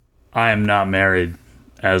I am not married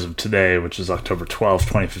as of today, which is October 12th,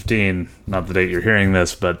 2015. Not the date you're hearing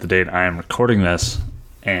this, but the date I am recording this.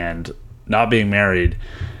 And not being married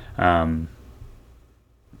did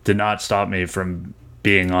not stop me from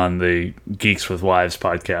being on the Geeks with Wives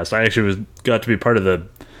podcast. I actually got to be part of the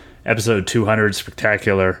episode 200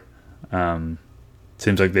 spectacular.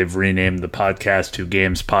 Seems like they've renamed the podcast to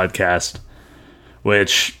Games Podcast,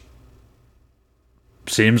 which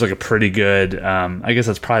seems like a pretty good, I guess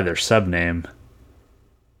that's probably their sub name.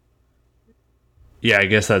 Yeah, I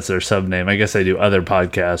guess that's their sub name. I guess they do other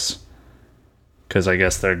podcasts because I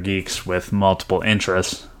guess they're geeks with multiple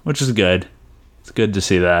interests, which is good. It's good to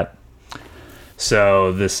see that.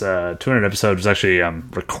 So this 200 episode was actually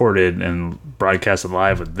recorded and broadcasted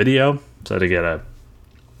live with video. So I had to get a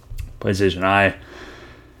PlayStation Eye.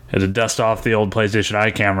 Had to dust off the old PlayStation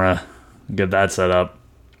Eye camera, get that set up,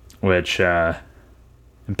 which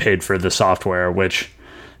and paid for the software, which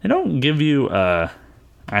they don't give you a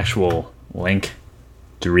actual link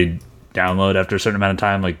to download after a certain amount of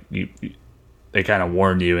time. Like they kind of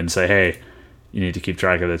warn you and say, hey, you need to keep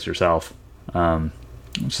track of this yourself.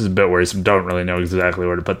 Which is a bit worrisome. Don't really know exactly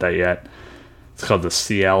where to put that yet. It's called the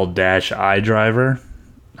CL-iDriver.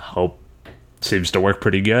 Hope seems to work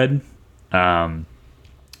pretty good.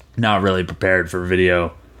 Not really prepared for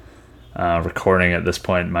video recording at this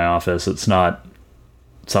point in my office. It's not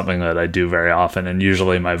something that I do very often, and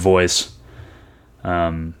usually my voice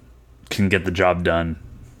can get the job done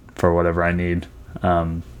for whatever I need.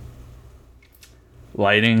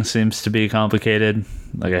 Lighting seems to be complicated.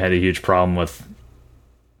 Like I had a huge problem with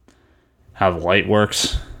how the light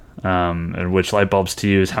works, and which light bulbs to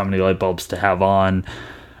use, how many light bulbs to have on.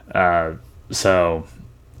 So,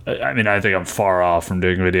 I mean, I think I'm far off from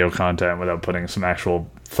doing video content without putting some actual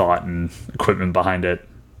thought and equipment behind it.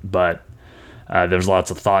 But there's lots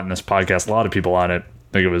of thought in this podcast. A lot of people on it.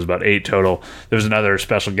 I think it was about 8 total. There was another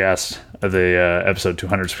special guest of the episode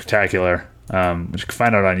 200 Spectacular, which you can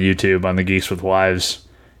find out on YouTube, on the Geeks with Wives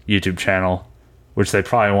YouTube channel, which they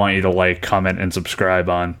probably want you to like, comment, and subscribe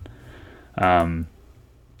on.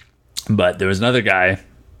 But there was another guy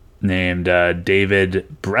named David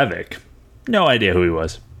Brevik. No idea who he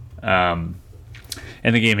was. And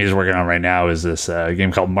the game he's working on right now is this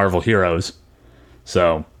game called Marvel Heroes.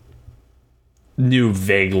 So, knew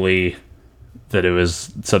vaguely that it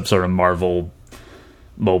was some sort of Marvel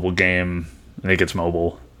mobile game. I think it's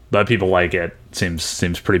mobile, but people like it.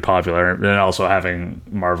 Seems pretty popular. And also having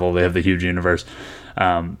Marvel, they have the huge universe.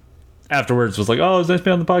 Afterwards was like, oh, it's nice to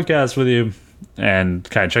be on the podcast with you, and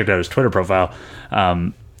kind of checked out his Twitter profile.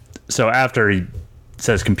 So after he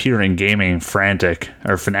says computer and gaming fanatic,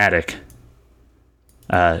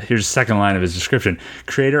 here's the second line of his description: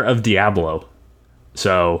 creator of Diablo.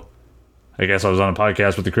 So I guess I was on a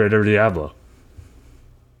podcast with the creator of Diablo.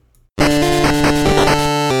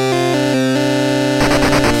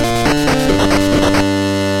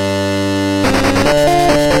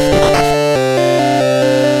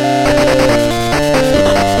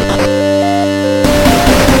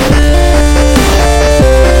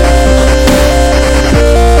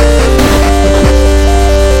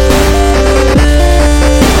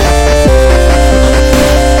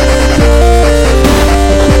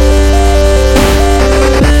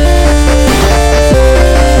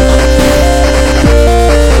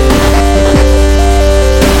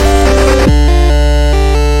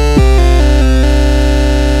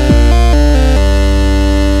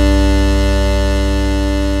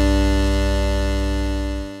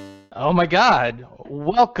 Oh my God!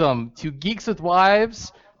 Welcome to Geeks with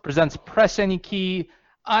Wives presents Press Any Key.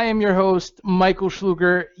 I am your host, Michael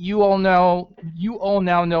Schluger. You all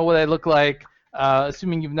now know what I look like,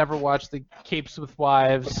 assuming you've never watched the Capes with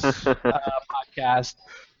Wives podcast.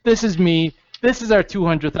 This is me. This is our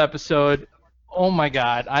 200th episode. Oh my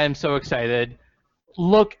God! I am so excited.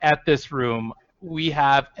 Look at this room. We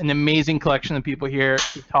have an amazing collection of people here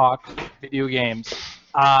to talk video games.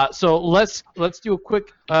 So let's do a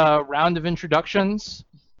quick round of introductions,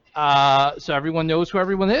 so everyone knows who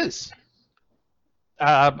everyone is.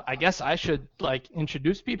 I guess I should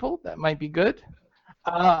introduce people. That might be good.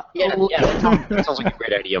 Yeah, that sounds like a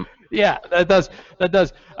great idea. Yeah, that does.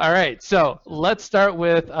 All right, so let's start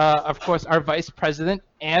with, of course, our Vice President,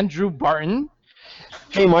 Andrew Barton.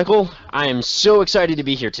 Hey, Michael, I am so excited to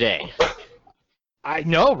be here today. I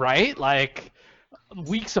know, right?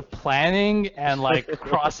 Weeks of planning and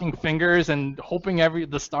crossing fingers and hoping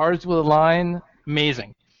the stars will align.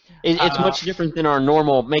 Amazing. It's much different than our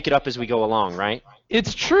normal make it up as we go along, right?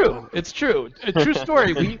 It's true. It's true. A true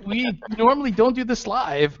story. We normally don't do this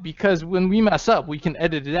live because when we mess up, we can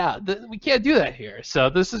edit it out. We can't do that here. So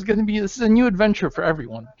this is a new adventure for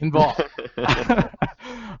everyone involved.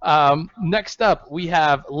 Next up, we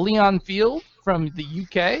have Leon Field from the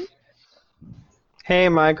UK. Hey,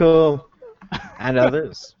 Michael, and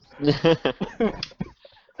others.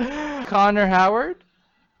 Connor Howard.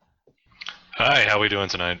 Hi, how we doing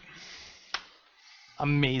tonight?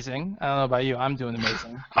 Amazing. I don't know about you. I'm doing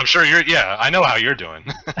amazing. I'm sure you're. Yeah, I know how you're doing.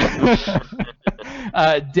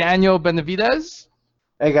 Daniel Benavides.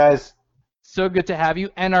 Hey guys. So good to have you,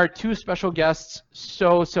 and our two special guests.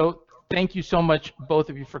 So thank you so much, both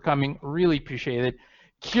of you, for coming. Really appreciate it.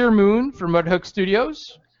 Kier Moon from Mudhook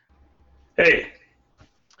Studios. Hey.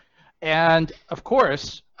 And of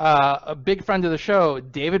course, a big friend of the show,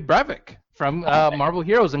 David Brevik from Marvel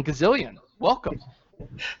Heroes and Gazillion. Welcome.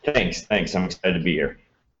 Thanks. I'm excited to be here.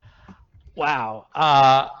 Wow.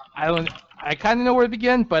 I kind of know where to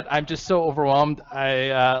begin, but I'm just so overwhelmed.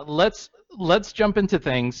 Let's jump into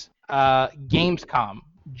things. Gamescom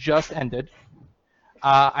just ended.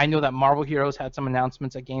 I know that Marvel Heroes had some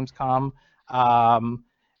announcements at Gamescom,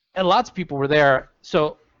 and lots of people were there.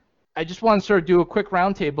 So I just want to sort of do a quick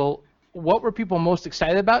roundtable. What were people most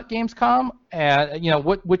excited about Gamescom, and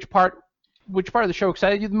which part of the show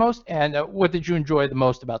excited you the most, and what did you enjoy the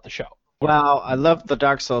most about the show? Well, I loved the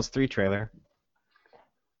Dark Souls 3 trailer.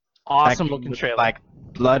 Awesome looking trailer. Like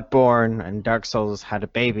Bloodborne and Dark Souls had a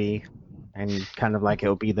baby, and kind of like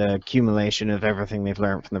it'll be the accumulation of everything they've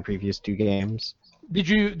learned from the previous two games. Did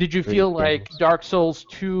you feel like Dark Souls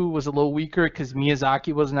 2 was a little weaker because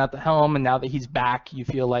Miyazaki wasn't at the helm, and now that he's back, you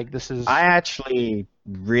feel like this is... I actually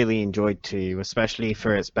really enjoyed 2, especially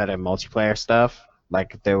for its better multiplayer stuff.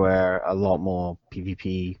 Like, there were a lot more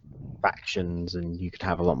PvP factions, and you could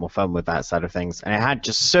have a lot more fun with that side of things. And it had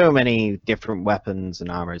just so many different weapons and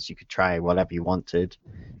armors. You could try whatever you wanted,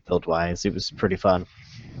 build-wise. It was pretty fun.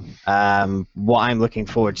 What I'm looking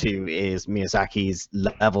forward to is Miyazaki's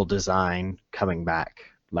level design coming back.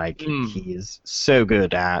 Like, he is so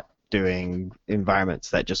good at doing environments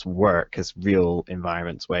that just work as real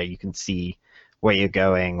environments where you can see where you're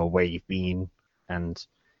going or where you've been. And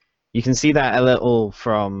you can see that a little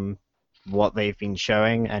from what they've been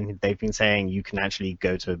showing, and they've been saying you can actually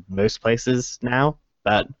go to most places now.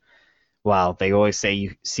 But, well, they always say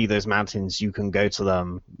you see those mountains, you can go to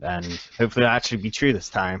them, and hopefully it'll actually be true this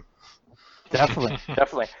time.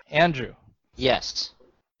 Definitely. Andrew. Yes.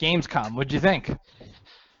 Gamescom, what'd you think?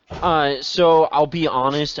 So I'll be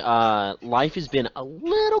honest, life has been a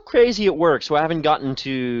little crazy at work, so I haven't gotten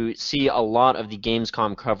to see a lot of the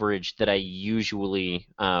Gamescom coverage that I usually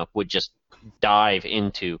would just dive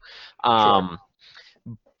into. Sure.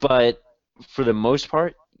 But for the most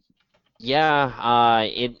part, yeah,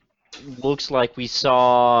 it looks like we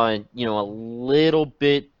saw, a little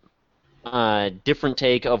bit different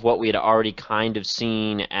take of what we had already kind of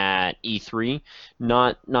seen at E3.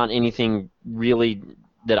 Not anything really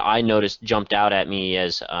that I noticed jumped out at me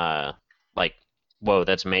as like, whoa,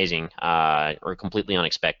 that's amazing, or completely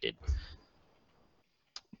unexpected.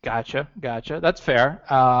 Gotcha. That's fair.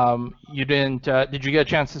 You didn't? Did you get a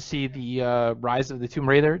chance to see the Rise of the Tomb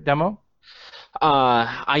Raider demo?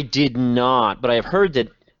 I did not, but I've heard that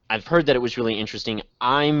it was really interesting.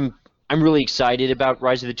 I'm really excited about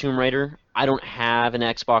Rise of the Tomb Raider. I don't have an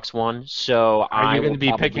Xbox One, so are you going to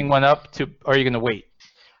be picking one up, or are you going to wait?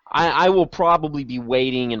 I will probably be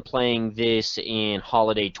waiting and playing this in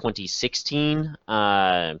holiday 2016.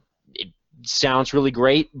 It sounds really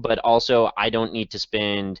great, but also I don't need to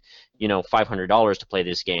spend, $500 to play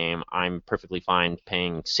this game. I'm perfectly fine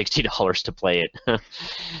paying $60 to play it.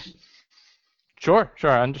 Sure,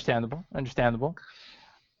 understandable. I'm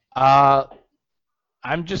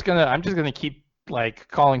just gonna keep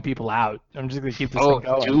calling people out. I'm just gonna keep this thing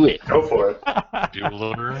going. Do it. Go for it.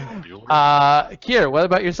 Bueller. Kier, what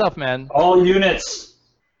about yourself, man? All units.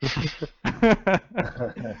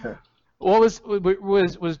 What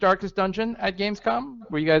was Darkest Dungeon at Gamescom?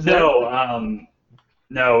 Were you guys there?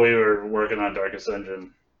 No, we were working on Darkest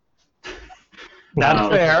Dungeon. That's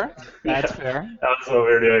fair. That's fair. That was what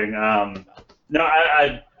we were doing. No,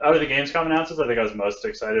 I out of the Gamescom announcements, I think I was most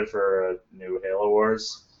excited for new Halo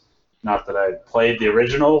Wars. Not that I played the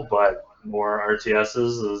original, but more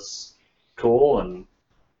RTSs is cool. And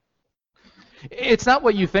it's not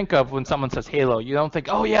what you think of when someone says Halo. You don't think,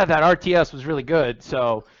 oh yeah, that RTS was really good.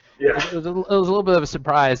 So yeah, it was a little bit of a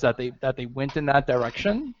surprise that they went in that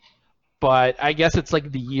direction. But I guess it's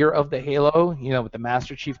like the year of the Halo, with the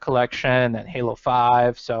Master Chief Collection and Halo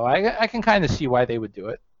 5. So I can kind of see why they would do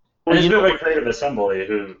it. Well, it's by Creative Assembly,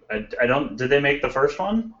 who I don't. Did they make the first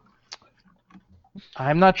one?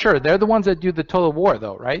 I'm not sure. They're the ones that do the Total War,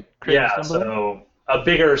 though, right? Creative Yeah, Assembly? so a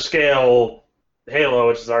bigger scale Halo,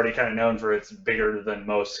 which is already kind of known for its bigger than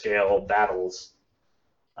most scale battles.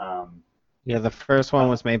 Yeah, the first one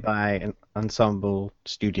was made by Ensemble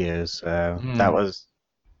Studios. That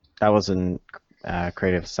was in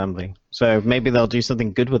Creative Assembly. So maybe they'll do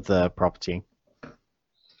something good with the property.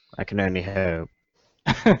 I can only hope.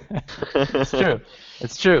 It's true.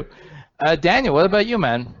 It's true. Daniel, what about you,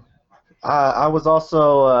 man? I was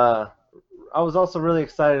also really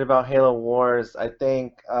excited about Halo Wars. I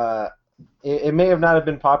think it may have not have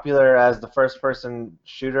been popular as the first-person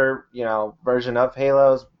shooter, version of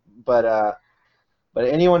Halos, but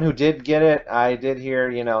anyone who did get it, I did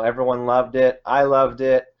hear, everyone loved it. I loved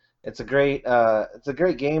it. It's a great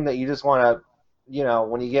game that you just want to,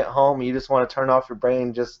 when you get home, you just want to turn off your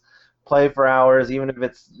brain, just play for hours, even if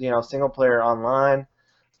it's, single player online.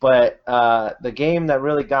 But the game that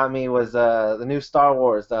really got me was the new Star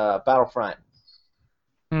Wars, Battlefront.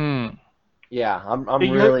 Yeah, I'm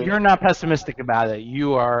really. You're not pessimistic about it.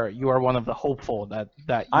 You are one of the hopeful that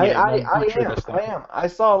I am. I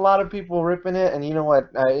saw a lot of people ripping it, and you know what?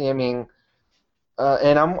 I mean,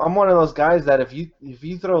 and I'm one of those guys that if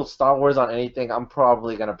you throw Star Wars on anything, I'm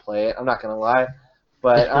probably gonna play it. I'm not gonna lie,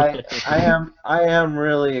 but I am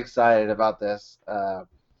really excited about this.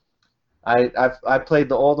 I played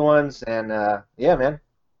the old ones, and yeah, man.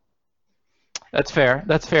 That's fair.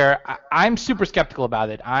 That's fair. I'm super skeptical about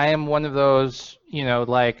it. I am one of those,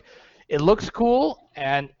 like, it looks cool,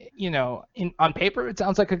 and on paper it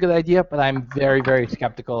sounds like a good idea, but I'm very, very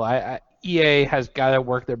skeptical. EA has got to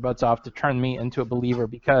work their butts off to turn me into a believer,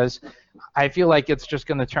 because I feel like it's just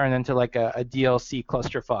going to turn into like a DLC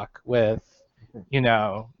clusterfuck with,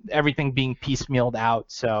 everything being piecemealed out.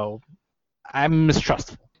 So I'm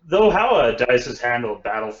mistrustful. Though how DICE has handled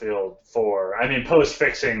Battlefield 4, I mean,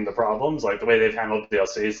 post-fixing the problems, like the way they've handled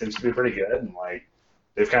DLC seems to be pretty good, and like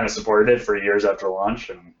they've kind of supported it for years after launch.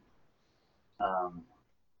 And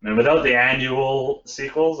without the annual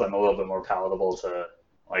sequels, I'm a little bit more palatable to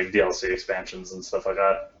like DLC expansions and stuff like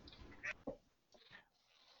that.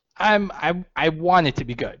 I want it to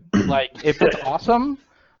be good. Like, if it's awesome,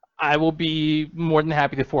 I will be more than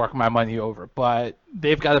happy to fork my money over, but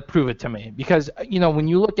they've got to prove it to me, because when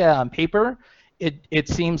you look at it on paper, it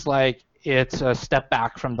seems like it's a step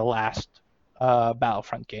back from the last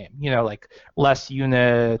Battlefront game. Like less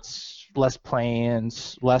units, less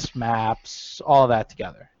planes, less maps, all of that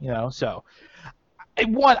together. So I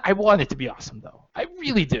want it to be awesome, though. I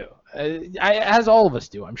really do. As all of us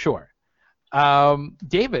do, I'm sure.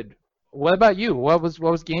 David, what about you? What was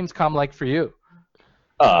Gamescom like for you?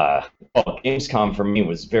 Well, Gamescom for me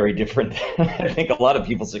was very different than I think a lot of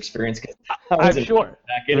people's experience, because I was I'm sure.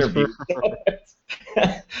 back interview.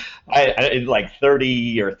 I did like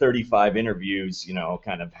 30 or 35 interviews,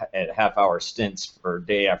 kind of at half-hour stints for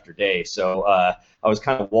day after day. So I was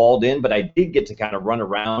kind of walled in, but I did get to kind of run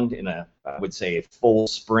around in I would say, a full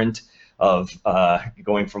sprint of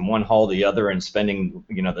going from one hall to the other and spending,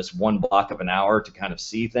 this one block of an hour to kind of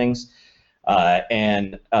see things.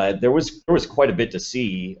 And there was quite a bit to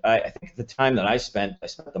see. I think the time that I spent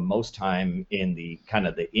the most time in the kind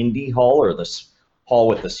of the indie hall, or the hall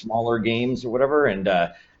with the smaller games or whatever, and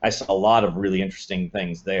I saw a lot of really interesting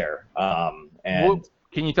things there. And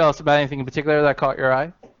can you tell us about anything in particular that caught your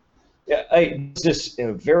eye? Yeah, it's this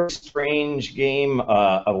very strange game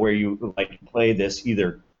where you like play this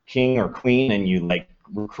either king or queen, and you like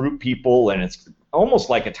recruit people, and it's almost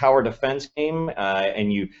like a tower defense game,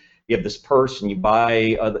 and you have this purse, and you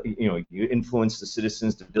buy, you influence the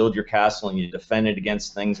citizens to build your castle, and you defend it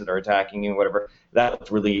against things that are attacking you, whatever. That was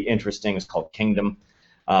really interesting. It's called Kingdom.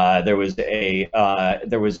 There was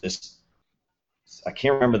this, I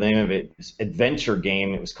can't remember the name of it, this adventure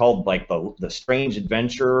game. It was called like the Strange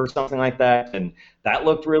Adventure or something like that, and that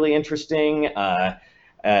looked really interesting.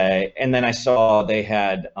 And then I saw they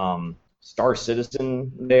had Star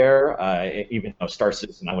Citizen there, even though Star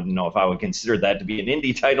Citizen, I wouldn't know if I would consider that to be an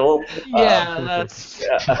indie title. Yeah, that's.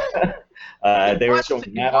 They were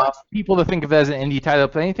showing that off. People to think of it as an indie title,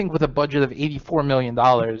 but anything with a budget of $84 million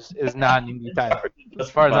is not an indie title,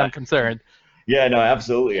 as far as I'm concerned. Yeah, no,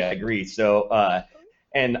 absolutely, I agree. So,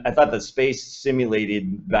 and I thought the space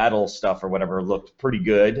simulated battle stuff or whatever looked pretty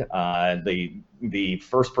good. The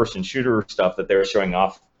first-person shooter stuff that they were showing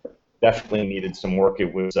off definitely needed some work.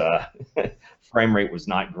 It was frame rate was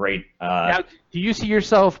not great. Now, do you see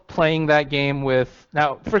yourself playing that game with?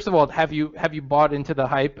 Now, first of all, have you bought into the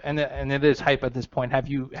hype? And it is hype at this point. Have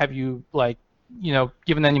you like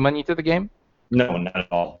given any money to the game? No, not at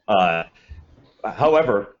all.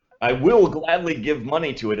 However, I will gladly give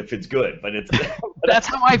money to it if it's good. But it's that's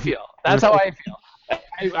how I feel. That's how I feel.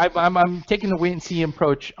 I'm taking the wait and see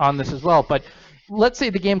approach on this as well. But let's say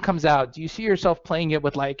the game comes out. Do you see yourself playing it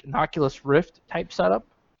with like an Oculus Rift type setup?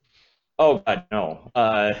 Oh God, no.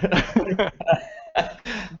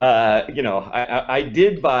 I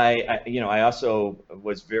did buy. I also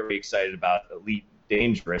was very excited about Elite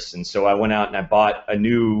Dangerous, and so I went out and I bought a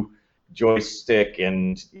new joystick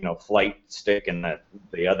and flight stick and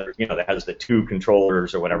the other that has the 2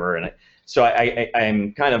 controllers or whatever. And so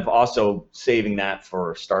I'm kind of also saving that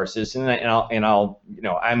for Star Citizen, and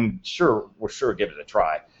I'm sure we'll give it a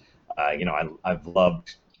try. I've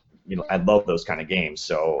loved. I love those kind of games,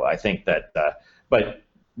 so I think that. But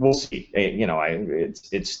we'll see.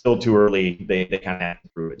 It's still too early. They kind of have to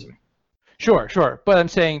prove it to me. Sure. But I'm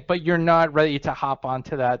saying, you're not ready to hop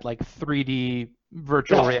onto that like 3D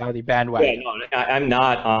virtual reality bandwagon. Yeah, no, I'm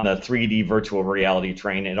not on the 3D virtual reality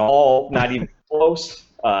train at all. Not even close.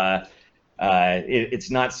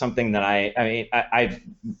 It's not something that I've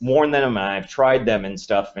worn them and I've tried them and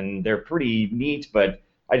stuff, and they're pretty neat, but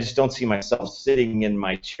I just don't see myself sitting in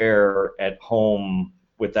my chair at home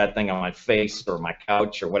with that thing on my face or my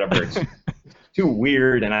couch or whatever. It's too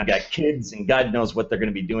weird, and I've got kids, and God knows what they're going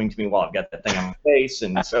to be doing to me while I've got that thing on my face,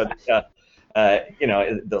 and so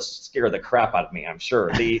they'll scare the crap out of me, I'm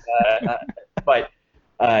sure.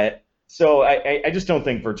 So I just don't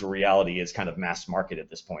think virtual reality is kind of mass market at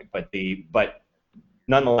this point. But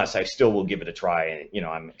nonetheless, I still will give it a try, and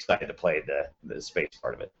I'm excited to play the space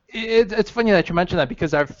part of it. It's funny that you mentioned that,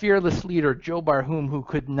 because our fearless leader Joe Barhoum, who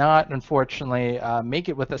could not unfortunately make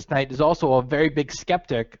it with us tonight, is also a very big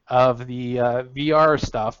skeptic of the VR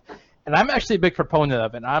stuff. And I'm actually a big proponent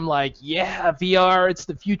of it. I'm like, yeah, VR, it's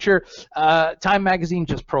the future. Time Magazine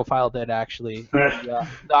just profiled it, actually. The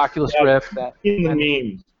Oculus Rift. In the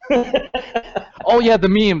meme. Oh yeah, the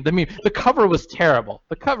meme. The cover was terrible.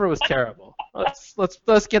 Let's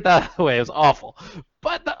get that out of the way. It was awful,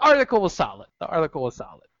 but the article was solid.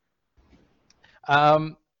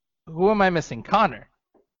 Who am I missing? Connor.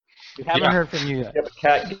 We haven't heard from you yet.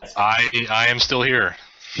 I am still here.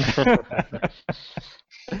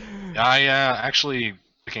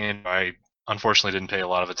 I unfortunately didn't pay a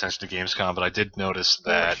lot of attention to Gamescom, but I did notice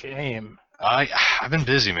that. Shame. I've been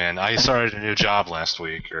busy, man. I started a new job last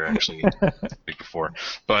week, or actually the week before.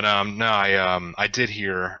 But no, I did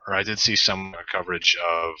see some coverage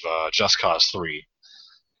of Just Cause 3,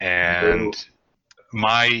 and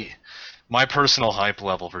my personal hype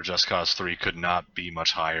level for Just Cause 3 could not be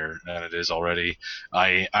much higher than it is already.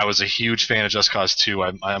 I was a huge fan of Just Cause 2.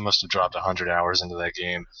 I must have dropped 100 hours into that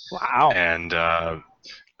game. Wow. And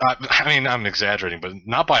I'm exaggerating, but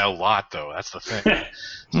not by a lot, though. That's the thing.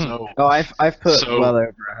 So, I've put well over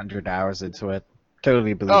 100 hours into it.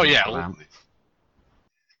 Totally believe. Oh yeah,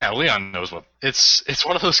 Leon knows what it's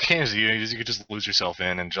one of those games you could just lose yourself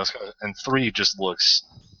in, and 3 just looks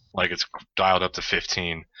like it's dialed up to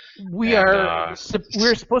 15. We're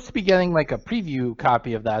supposed to be getting like a preview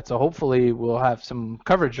copy of that, so hopefully we'll have some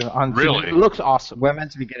coverage on. Really, it looks awesome. We're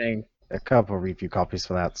meant to be getting a couple review copies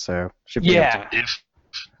for that, so should be. Yeah. If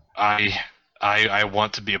I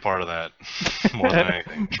want to be a part of that more than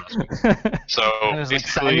anything. Trust me. So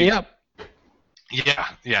sign me up.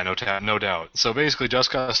 Yeah, no doubt. So basically,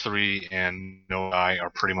 Just Cause 3 and No Eye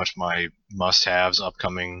are pretty much my must-haves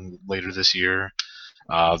upcoming later this year.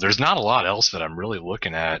 There's not a lot else that I'm really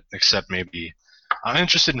looking at, except maybe I'm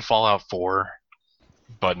interested in Fallout 4,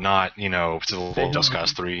 but not to the level of Just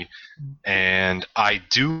Cause 3. And I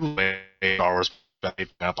do like Star Wars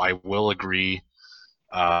up. I will agree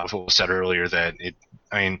with what was said earlier that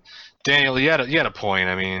Daniel, you had a point.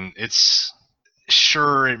 It's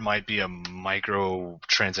sure it might be a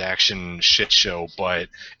microtransaction shit show, but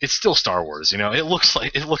it's still Star Wars. It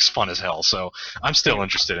looks fun as hell. So I'm still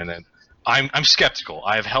interested in it. I'm skeptical.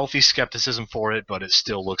 I have healthy skepticism for it, but it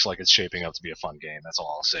still looks like it's shaping up to be a fun game. That's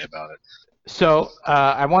all I'll say about it. So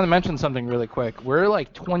I want to mention something really quick. We're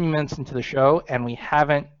like 20 minutes into the show, and we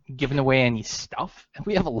haven't given away any stuff. And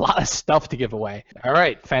we have a lot of stuff to give away. All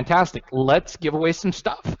right, fantastic. Let's give away some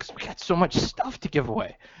stuff, because we got so much stuff to give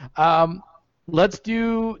away. Let's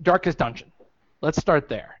do Darkest Dungeon. Let's start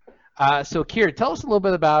there. So, Kier, tell us a little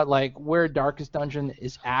bit about where Darkest Dungeon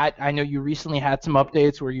is at. I know you recently had some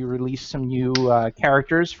updates where you released some new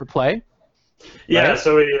characters for play. Yeah, right?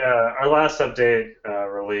 So we our last update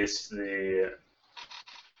released the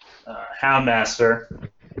Houndmaster,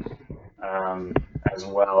 as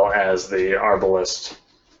well as the Arbalist.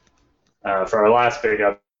 For our last big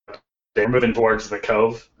update, we're moving towards the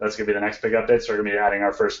Cove. That's going to be the next big update. So we're going to be adding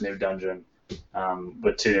our first new dungeon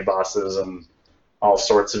with 2 new bosses and all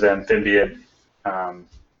sorts of amphibian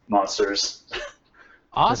monsters.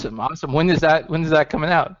 Awesome. When is that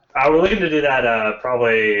coming out? We're looking to do that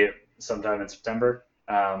probably sometime in September.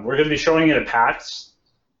 We're going to be showing it at PAX.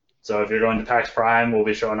 So if you're going to PAX Prime, we'll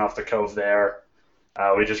be showing off the Cove there.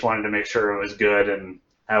 We just wanted to make sure it was good and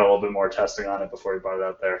have a little bit more testing on it before we brought it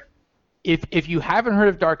out there. If you haven't heard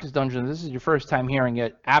of Darkest Dungeon, this is your first time hearing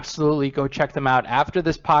it, absolutely go check them out after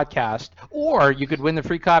this podcast, or you could win the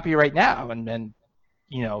free copy right now and then,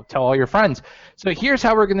 tell all your friends. So here's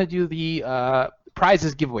how we're going to do the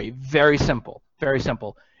prizes giveaway. Very simple. Very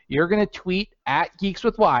simple. You're going to tweet at Geeks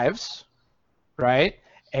with Wives, right?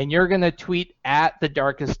 And you're going to tweet at the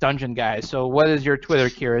Darkest Dungeon guys. So what is your Twitter,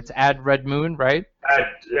 Kier? It's @RedMoon, right?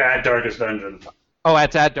 At Darkest Dungeon. Oh,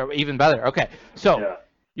 it's even better. Okay. So Yeah.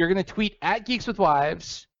 you're going to tweet at Geeks with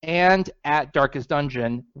Wives and at Darkest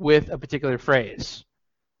Dungeon with a particular phrase.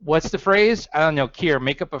 What's the phrase? I don't know. Kier,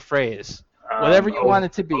 make up a phrase. Whatever you want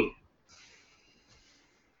it to be.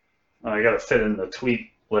 I got to fit in the tweet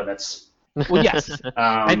limits. Well, yes.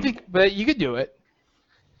 I think, but you could do it.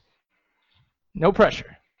 No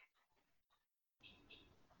pressure.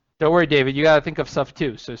 Don't worry, David. You got to think of stuff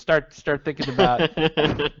too. So start thinking about.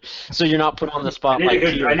 So you're not put on the I spot.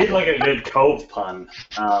 need, I need like a good Cove pun.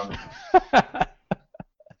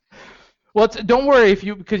 Well, don't worry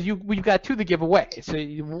because we've got two to give away. So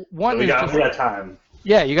one we is got, just, we got time.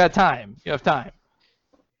 yeah, you got time. You have time.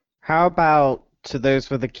 How about, to those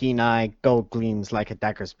with a keen eye, gold gleams like a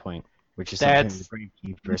dagger's point, which is something That's the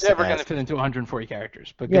Gravekeeper It's never says. going to fit into 140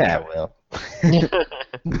 characters. But good Yeah, try. it will.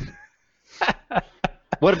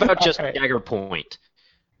 What about just Alright. dagger point?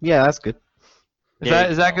 Yeah, that's good.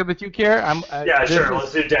 Is that good with you, Kier? Yeah, this sure. is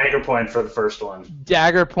Let's do Dagger Point for the first one.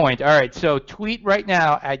 Dagger Point. All right, so tweet right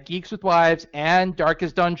now at Geeks with Wives and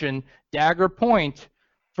Darkest Dungeon, Dagger Point.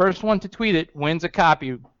 First one to tweet it wins a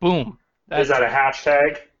copy. Boom. Is that a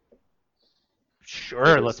hashtag?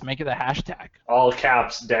 Sure, let's make it a hashtag. All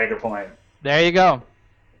caps, Dagger Point. There you go.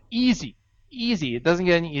 Easy. Easy. It doesn't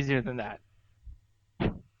get any easier than that.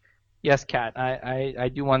 Yes, Kat, I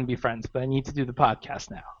do want to be friends, but I need to do the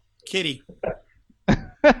podcast now. Kitty.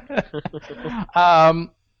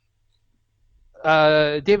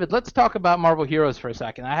 David, let's talk about Marvel Heroes for a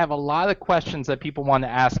second. I have a lot of questions that people want to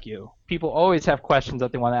ask you. People always have questions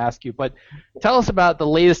that they want to ask you, but tell us about the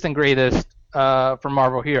latest and greatest for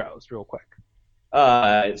Marvel Heroes, real quick.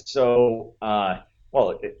 I've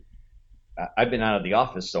been out of the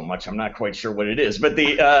office so much, I'm not quite sure what it is. But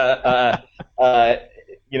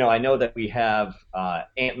I know that we have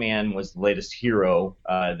Ant-Man was the latest hero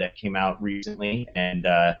that came out recently, and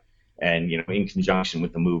in conjunction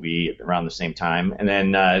with the movie around the same time. And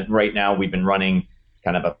then right now we've been running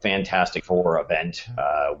kind of a Fantastic Four event,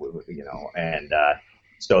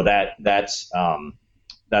 so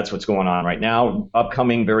that's what's going on right now.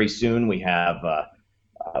 Upcoming very soon, we have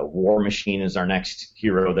War Machine is our next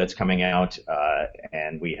hero that's coming out,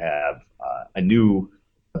 and we have a new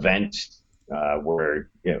event where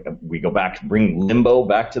we go back, bring Limbo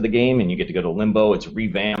back to the game, and you get to go to Limbo. It's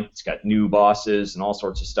revamped. It's got new bosses and all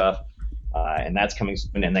sorts of stuff, and that's coming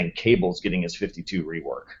soon. And then Cable's getting his 52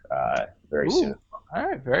 rework very soon. All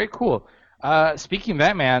right, very cool. Speaking of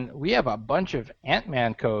Ant-Man, we have a bunch of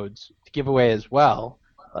Ant-Man codes to give away as well.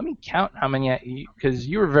 Let me count how many, because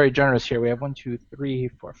you were very generous here. We have 1, 2, 3,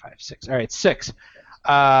 4, 5, 6. All right, 6.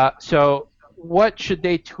 So what should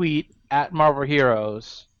they tweet at Marvel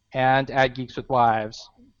Heroes and at Geeks with Wives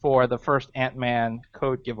for the first Ant-Man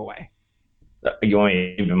code giveaway? You want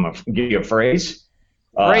me to give you a phrase?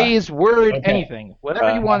 Phrase, word, okay. anything.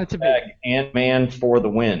 Whatever you want it to be. Ant-Man for the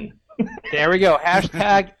win. There we go.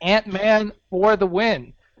 Hashtag Ant-Man for the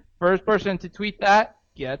win. First person to tweet that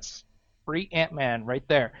gets free Ant-Man right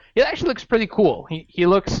there. It actually looks pretty cool. He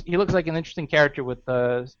looks like an interesting character with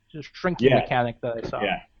the shrinking mechanic that I saw.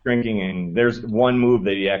 Yeah, shrinking, and there's one move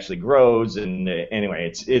that he actually grows, and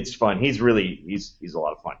anyway, it's fun. He's a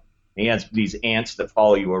lot of fun. He has these ants that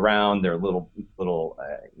follow you around. They're little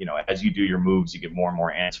as you do your moves, you get more and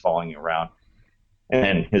more ants following you around.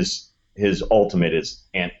 And his ultimate is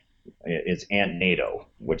Ant-nado,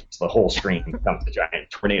 which is the whole screen becomes a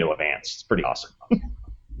giant tornado of ants. It's pretty awesome.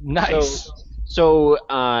 Nice. So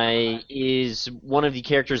is one of the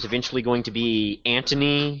characters eventually going to be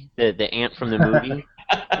Antony, the ant from the movie?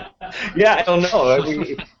 Yeah, I don't know.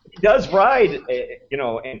 He does ride,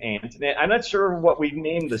 an ant. I'm not sure what we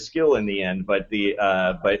named the skill in the end, but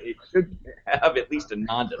it should have at least a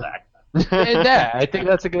nod to that. Yeah, I think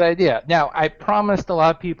that's a good idea. Now, I promised a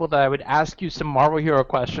lot of people that I would ask you some Marvel Hero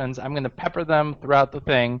questions. I'm going to pepper them throughout the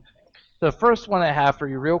thing. The first one I have for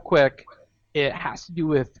you real quick, it has to do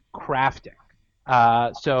with crafting.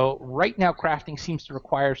 So right now, crafting seems to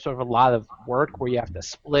require sort of a lot of work where you have to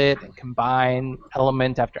split and combine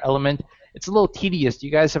element after element. it's a little tedious. Do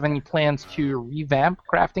you guys have any plans to revamp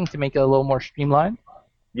crafting to make it a little more streamlined?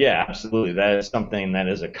 Yeah, absolutely. That is something that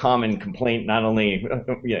is a common complaint, not only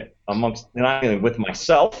not only with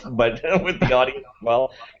myself, but with the audience as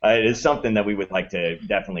well. It is something that we would like to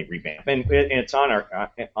definitely revamp, and it's on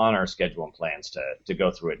our schedule and plans to go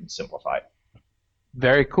through it and simplify it.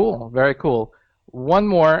 Very cool. Very cool. One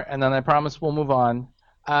more, and then I promise we'll move on.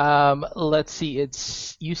 Let's see.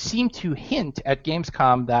 You seem to hint at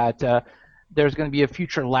Gamescom that there's going to be a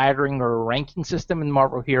future laddering or ranking system in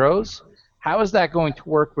Marvel Heroes. How is that going to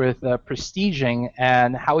work with prestiging,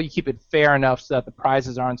 and how will you keep it fair enough so that the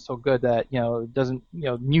prizes aren't so good that it doesn't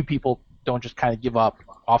new people don't just kind of give up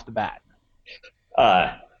off the bat?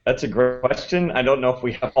 That's a great question. I don't know if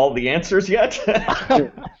we have all the answers yet.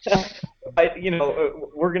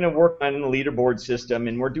 We're going to work on the leaderboard system,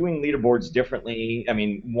 and we're doing leaderboards differently. I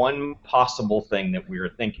mean, one possible thing that we were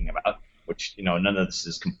thinking about, which none of this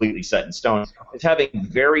is completely set in stone, is having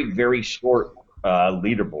very, very short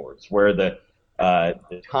leaderboards where the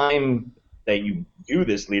time that you do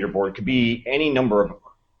this leaderboard could be any number of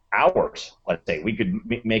hours. Let's say we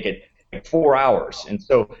could make it 4 hours, and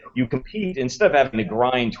so you compete instead of having to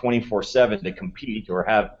grind 24/7 to compete or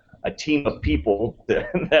have a team of people that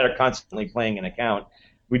are constantly playing an account.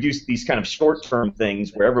 We do these kind of short-term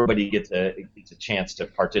things where everybody gets a chance to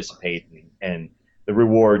participate, and the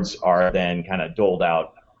rewards are then kind of doled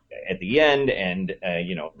out at the end, and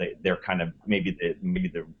they're kind of maybe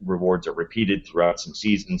the rewards are repeated throughout some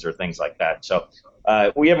seasons or things like that. So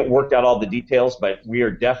we haven't worked out all the details, but we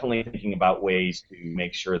are definitely thinking about ways to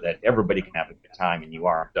make sure that everybody can have a good time and you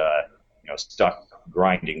aren't stuck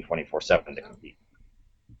grinding 24/7 to compete.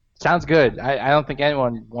 Sounds good. I don't think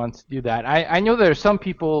anyone wants to do that. I know there are some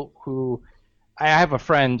people who I have a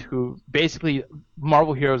friend who basically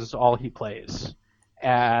Marvel Heroes is all he plays,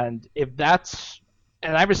 and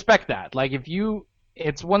and I respect that. Like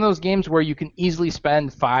it's one of those games where you can easily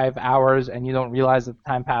spend 5 hours and you don't realize that the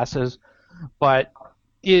time passes, but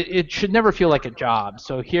it should never feel like a job.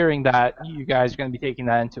 So hearing that you guys are going to be taking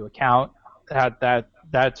that into account,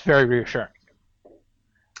 that's very reassuring.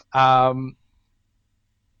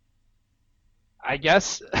 I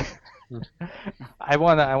guess I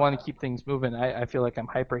want to keep things moving. I feel like I'm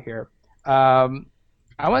hyper here.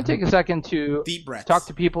 I want to take a second to deep breaths. Talk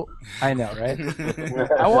to people. I know, right?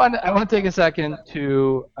 I want to take a second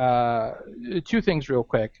to two things real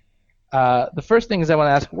quick. The first thing is I want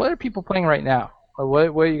to ask, what are people playing right now? Or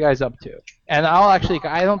what are you guys up to? And I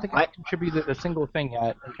don't think I contributed a single thing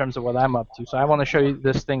yet in terms of what I'm up to. So I want to show you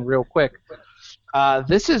this thing real quick.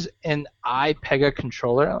 This is an iPega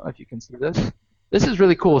controller. I don't know if you can see this. This is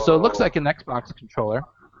really cool. So it looks like an Xbox controller.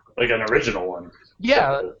 Like an original one.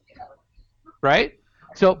 Yeah. Right?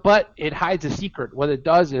 So, but it hides a secret. What it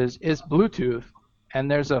does is Bluetooth,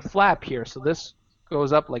 and there's a flap here. So this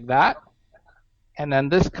goes up like that, and then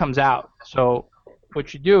this comes out. So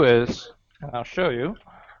what you do is, and I'll show you,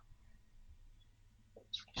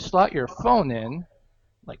 you slot your phone in,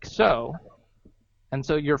 like so, and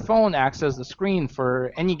so your phone acts as the screen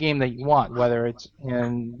for any game that you want, whether it's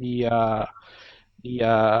in the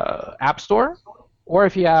App Store, or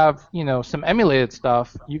if you have some emulated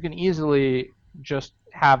stuff, you can easily just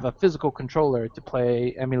have a physical controller to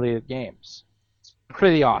play emulated games. It's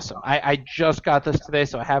pretty awesome. I just got this today,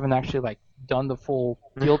 so I haven't actually done the full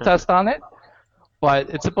field test on it, but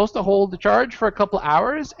it's supposed to hold the charge for a couple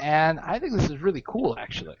hours, and I think this is really cool,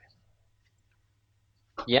 actually.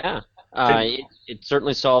 Yeah. It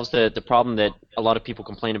certainly solves the problem that a lot of people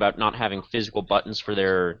complain about not having physical buttons for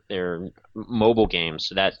their mobile games.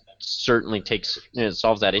 So that certainly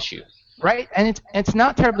solves that issue. Right, and it's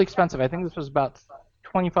not terribly expensive. I think this was about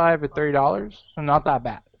 $25 or $30, so not that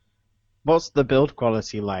bad. What's the build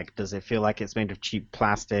quality like? Does it feel like it's made of cheap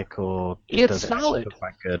plastic, or does it solid. look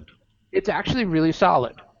quite good? It's actually really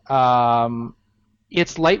solid.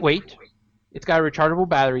 It's lightweight. It's got a rechargeable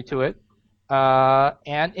battery to it.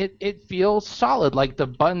 And it feels solid. Like the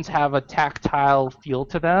buttons have a tactile feel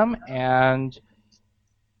to them, and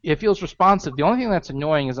it feels responsive. The only thing that's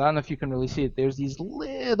annoying is, I don't know if you can really see it, there's these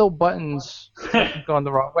little buttons going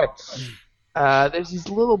the wrong way. There's these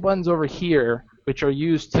little buttons over here which are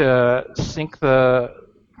used to sync the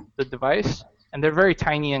device, and they're very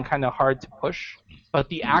tiny and kind of hard to push, but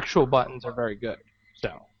the actual buttons are very good.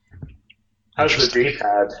 So, how's the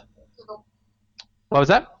D-pad? What was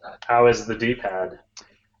that? How is the D-pad?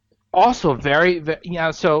 Also very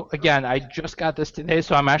so again, I just got this today,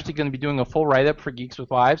 so I'm actually going to be doing a full write-up for Geeks with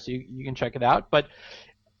Wives, so you can check it out. But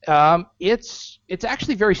it's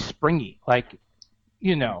actually very springy.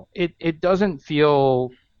 It doesn't feel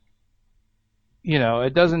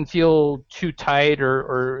it doesn't feel too tight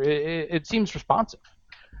or it seems responsive.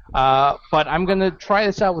 But I'm gonna try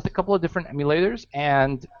this out with a couple of different emulators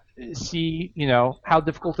and see how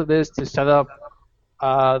difficult it is to set up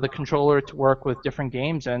the controller to work with different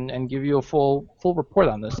games and give you a full report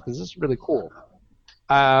on this because this is really cool.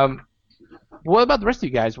 What about the rest of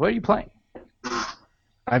you guys? What are you playing?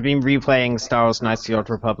 I've been replaying Star Wars Knights of the Old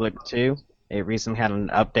Republic 2. It recently had an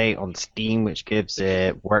update on Steam which gives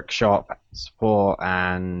it workshop support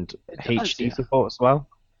and HD support as well.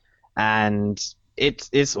 And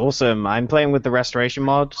it's awesome. I'm playing with the restoration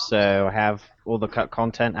mod, so I have all the cut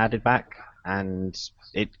content added back, and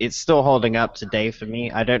it's still holding up today for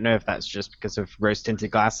me. I don't know if that's just because of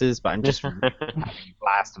rose-tinted glasses, but I'm just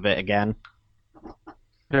blast of it again.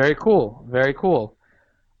 Very cool. Very cool.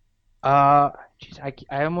 Geez,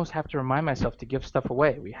 I almost have to remind myself to give stuff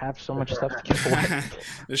away. We have so much stuff to give away.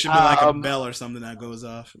 There should be like a bell or something that goes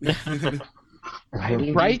off.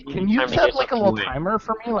 Right? Can you set like a little timer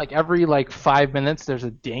for me? Like every 5 minutes there's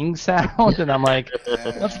a ding sound, and I'm like,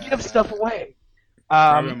 let's give stuff away.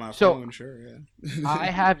 Probably on my phone, sure, yeah. I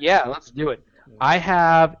have, let's do it. I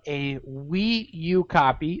have a Wii U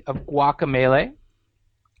copy of Guacamelee.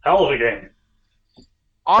 Hell of a game.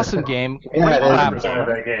 Awesome game. Yeah, Great it is. platform.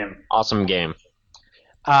 That game. Awesome game.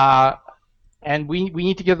 And we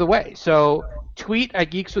need to give it away. So tweet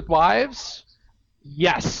at Geeks with Wives.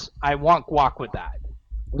 Yes, I want guac with that.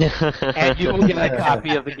 And you will get a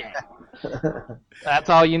copy of the game. That's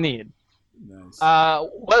all you need. Nice.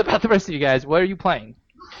 What about the rest of you guys? What are you playing?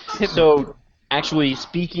 So, actually,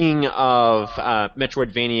 speaking of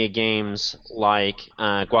Metroidvania games like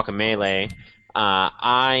Guacamelee,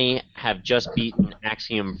 I have just beaten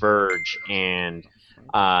Axiom Verge, and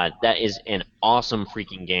that is an awesome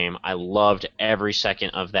freaking game. I loved every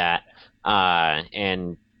second of that,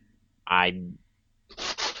 and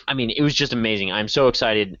I mean, it was just amazing. I'm so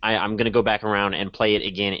excited. I'm going to go back around and play it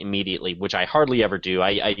again immediately, which I hardly ever do.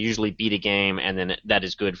 I usually beat a game, and then that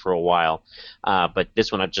is good for a while. But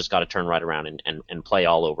this one I've just got to turn right around and play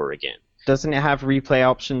all over again. Doesn't it have replay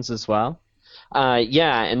options as well?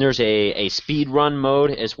 Yeah, and there's a speed run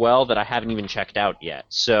mode as well that I haven't even checked out yet.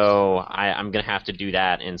 So I'm going to have to do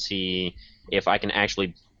that and see if I can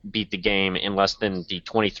actually beat the game in less than the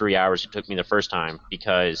 23 hours it took me the first time,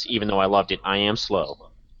 because even though I loved it, I am slow.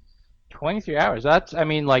 23 hours. That's, I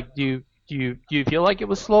mean, do you feel like it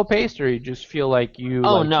was slow paced, or you just feel like you?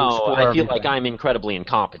 Oh like, no, I feel everything? like I'm incredibly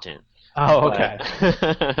incompetent. Oh, okay.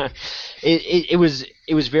 It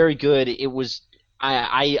was very good. It was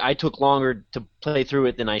I took longer to play through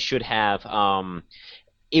it than I should have.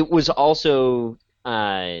 It was also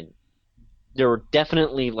there were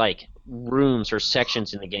definitely rooms or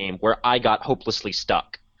sections in the game where I got hopelessly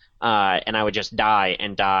stuck, and I would just die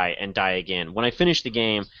and die and die again. When I finished the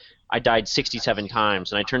game, I died 67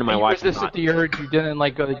 times, and I turned to my wife. Was this at the urge you didn't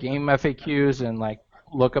go to game FAQs and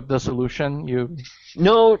look up the solution?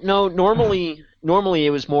 No. Normally it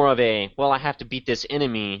was more of a, well, I have to beat this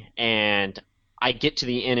enemy, and I get to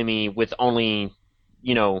the enemy with only,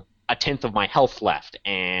 a tenth of my health left,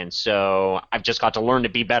 and so I've just got to learn to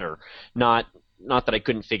be better. Not that I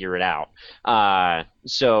couldn't figure it out.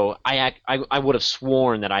 So I would have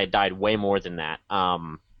sworn that I had died way more than that.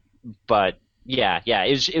 But yeah,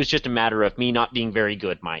 it was just a matter of me not being very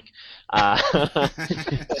good, Mike.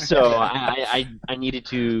 So I needed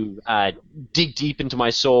to dig deep into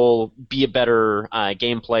my soul, be a better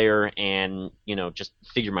game player, and just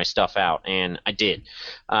figure my stuff out, and I did.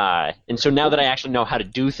 And so now that I actually know how to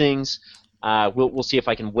do things, we'll see if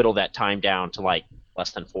I can whittle that time down to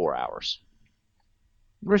less than 4 hours.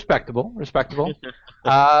 Respectable.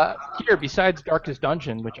 Here, besides Darkest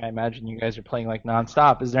Dungeon, which I imagine you guys are playing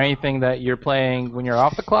nonstop, is there anything that you're playing when you're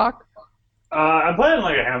off the clock? I'm playing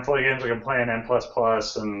a handful of games. I'm playing N++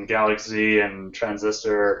 and Galaxy and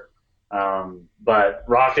Transistor, but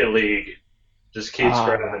Rocket League just keeps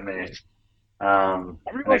grabbing me.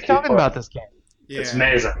 Everyone's talking about this game. Yeah. It's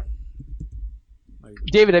amazing.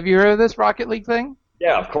 David, have you heard of this Rocket League thing?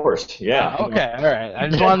 Yeah, of course. Yeah. Okay, all right. I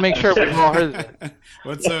just want to make sure we've all heard of it.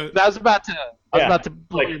 I was about to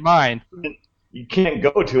blow your mind. You can't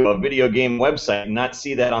go to a video game website and not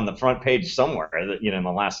see that on the front page somewhere. In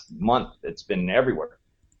the last month, it's been everywhere.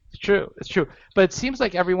 It's true. But it seems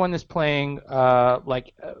like everyone is playing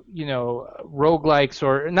roguelikes,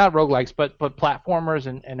 or not roguelikes, but platformers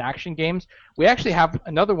and action games. We actually have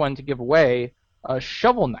another one to give away,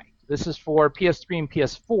 Shovel Knight. This is for PS3 and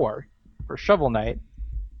PS4 for Shovel Knight.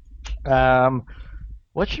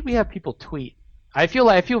 What should we have people tweet? I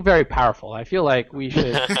feel very powerful. I feel like we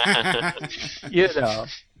should, we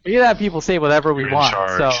can have people say whatever we want.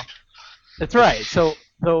 charge. So that's right. So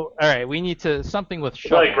So, all right, we need to something with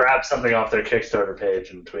Should I shuffle. grab something off their Kickstarter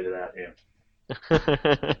page and tweet it at you?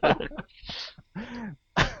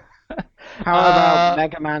 How about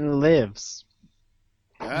Mega Man Lives?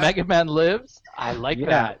 Mega Man Lives. I like Yeah.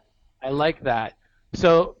 that. I like that.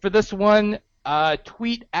 So for this one,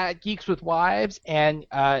 tweet at Geeks with Wives and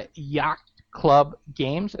Yacht Club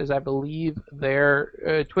Games, as I believe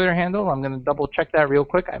their Twitter handle. I'm going to double check that real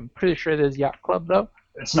quick. I'm pretty sure it is Yacht Club though.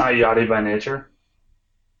 It's not Yachty by nature.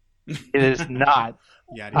 It is not.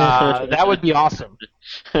 Yeah. That would be awesome,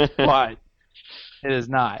 but it is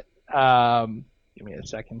not. Give me a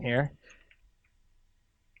second here.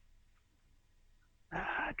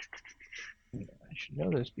 I should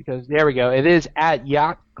know this because there we go. It is at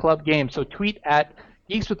Yacht Club Games. So tweet at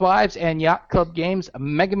Geeks with Wives and Yacht Club Games.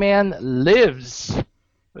 Mega Man Lives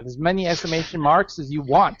with as many exclamation marks as you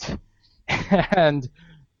want, and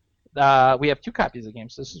we have 2 copies of the game.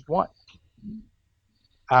 So this is one.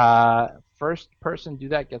 First person to do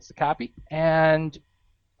that gets the copy. And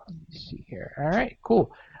let me see here. All right,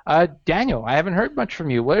 cool. Daniel, I haven't heard much from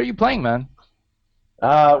you. What are you playing, man?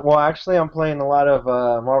 Well, actually, I'm playing a lot of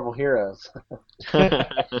Marvel Heroes.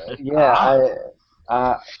 Yeah,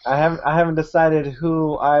 I haven't decided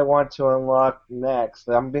who I want to unlock next.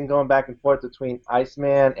 I've been going back and forth between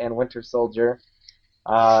Iceman and Winter Soldier.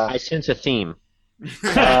 I sense a theme.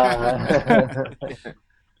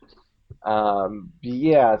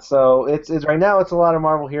 Yeah, so it's right now it's a lot of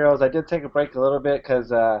Marvel Heroes. I did take a break a little bit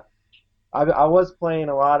because I was playing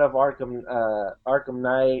a lot of Arkham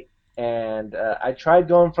Knight, and I tried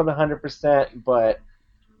going for the 100%, but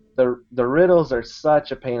the riddles are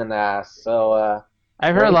such a pain in the ass. So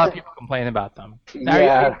I've heard a lot of people complain about them. Now,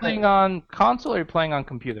 yeah, are you playing on console or are you playing on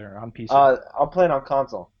computer, on PC? I'm playing on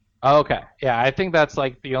console. Oh, okay. Yeah, I think that's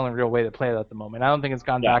like the only real way to play it at the moment. I don't think it's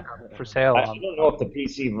gone back for sale. I don't know if the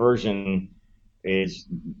PC version is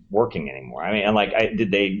working anymore. I mean, and like,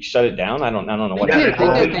 did they shut it down? I don't know what They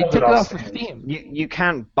happened. did. They took it off of Steam. You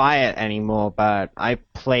can't buy it anymore, but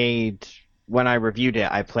when I reviewed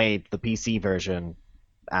it, I played the PC version,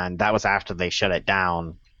 and that was after they shut it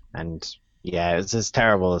down, and yeah, it's as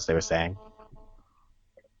terrible as they were saying.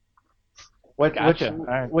 Gotcha. All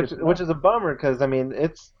right, Which is a bummer because I mean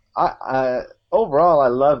overall I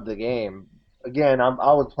love the game. Again, I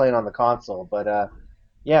was playing on the console, but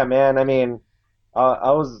yeah, man. I mean,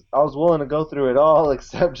 I was willing to go through it all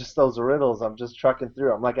except just those riddles. I'm just trucking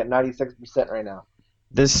through. I'm like at 96% right now.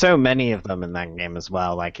 There's so many of them in that game as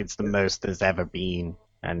well. Like it's the most there's ever been,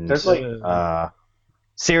 and There's like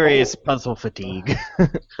serious puzzle fatigue.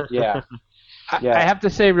 yeah. I have to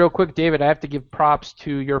say real quick, David, I have to give props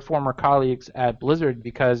to your former colleagues at Blizzard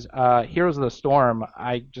because Heroes of the Storm,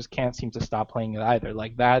 I just can't seem to stop playing it either.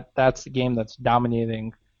 Like that's the game that's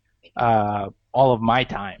dominating all of my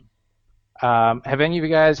time. Have any of you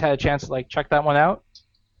guys had a chance to like check that one out?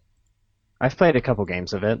 I've played a couple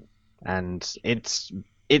games of it, and it's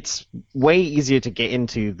way easier to get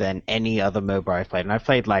into than any other MOBA I've played. And I've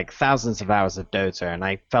played like thousands of hours of Dota, and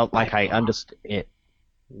I felt like I understood it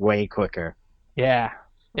way quicker. Yeah.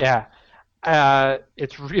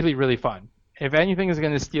 It's really, really fun. If anything is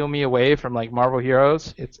going to steal me away from like Marvel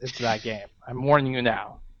Heroes, it's that game. I'm warning you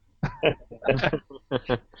now. They have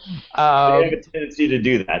a tendency to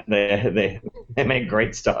do that. They make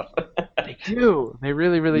great stuff. They do. They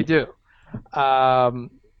really, really do. What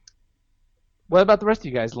about the rest of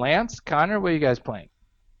you guys? Lance, Connor, what are you guys playing?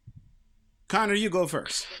 Connor, you go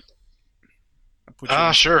first.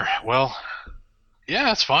 Sure. Well, yeah,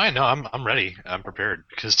 that's fine. No, I'm ready. I'm prepared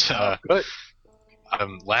because Good.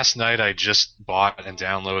 last night I just bought and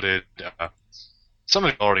downloaded. Some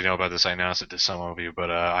of you already know about this. I announced it to some of you, but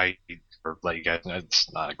or let you guys know. It's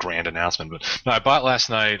not a grand announcement, but no, I bought last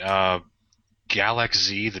night Galax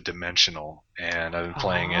Z the Dimensional, and I've been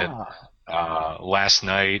playing it last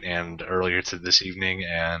night and earlier to this evening,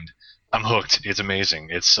 and I'm hooked. It's amazing.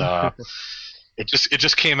 It's it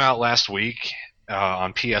just came out last week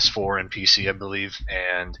on PS4 and PC, I believe,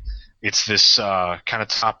 and it's this kind of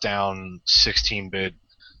top-down 16-bit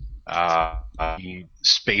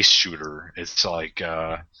space shooter. It's like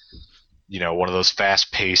one of those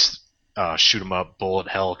fast-paced shoot 'em up, bullet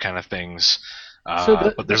hell kind of things.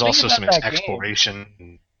 But there's also some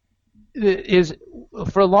exploration. Is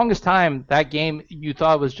for the longest time that game you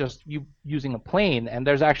thought was just you using a plane, and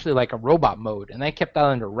there's actually like a robot mode, and they kept that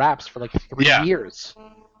under wraps for like 3 years.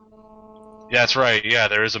 Yeah, that's right. Yeah,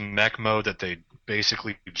 there is a mech mode that they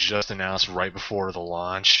basically just announced right before the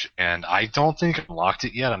launch, and I don't think I unlocked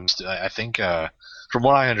it yet. I think, from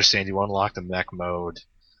what I understand, you unlock the mech mode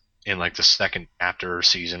in like the second chapter or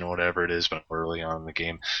season or whatever it is, but early on in the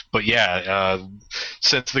game. But yeah,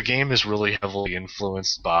 since the game is really heavily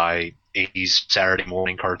influenced by 80s Saturday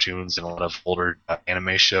morning cartoons and a lot of older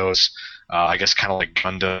anime shows, I guess kind of like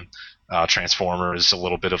Gundam, Transformers, a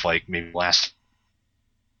little bit of like maybe Last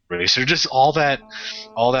Racer, just all that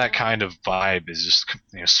kind of vibe is just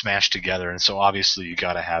smashed together, and so obviously you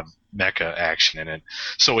got to have mecha action in it.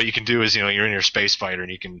 So what you can do is you're in your space fighter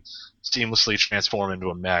and you can seamlessly transform into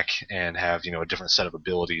a mech and have a different set of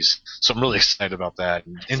abilities. So I'm really excited about that.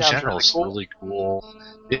 And in general, it's really cool.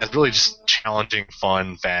 Yeah, it's really just challenging,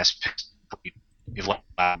 fun, fast-paced.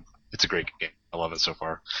 It's a great game. I love it so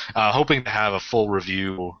far. Hoping to have a full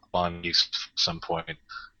review on Geeks at some point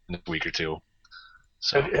in a week or two.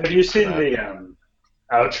 So have you seen the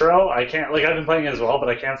outro? I've been playing it as well, but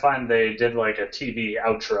I can't find they did like a TV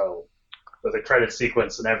outro with a credit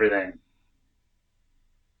sequence and everything.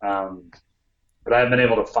 But I haven't been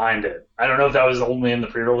able to find it. I don't know if that was only in the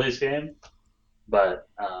pre-release game, but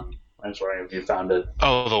I'm just wondering if you found it.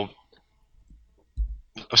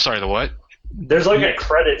 Sorry, the what? There's like a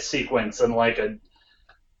credit sequence and like a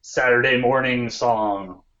Saturday morning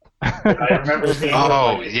song. I remember seeing.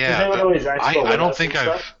 Yeah.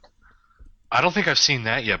 I don't think I've seen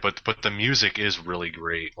that yet, but the music is really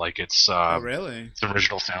great. Like it's really? It's an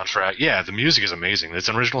original soundtrack. Yeah, the music is amazing. It's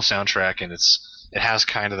an original soundtrack, and it has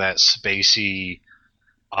kind of that spacey,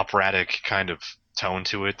 operatic kind of tone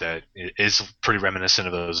to it that is pretty reminiscent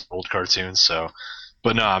of those old cartoons. So,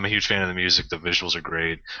 but no, I'm a huge fan of the music. The visuals are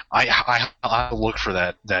great. I look for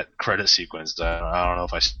that credit sequence. I don't know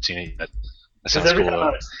if I've seen it yet. Because every time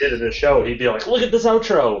I did at a show, he'd be like, "Look at this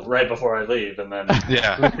outro!" right before I leave, and then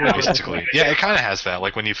yeah, basically, yeah, it kind of has that.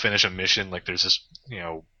 Like when you finish a mission, like there's this,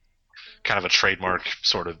 kind of a trademark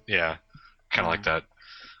sort of, kind of like that.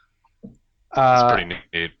 It's pretty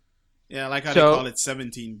neat. Yeah, I like how they call it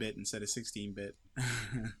 17-bit instead of 16-bit.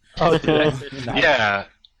 Oh, nice. Yeah,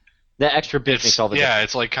 the extra bit makes all the difference. Yeah,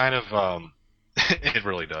 it's like kind of, it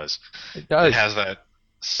really does. It does. It has that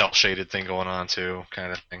cel-shaded thing going on too,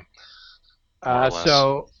 kind of thing.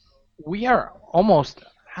 So we are almost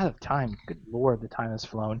out of time. Good lord, the time has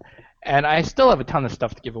flown. And I still have a ton of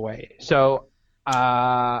stuff to give away. So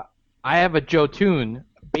I have a Jotun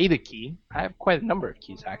beta key. I have quite a number of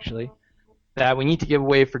keys, actually, that we need to give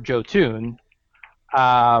away for Jotun.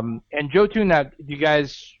 And Jotun, you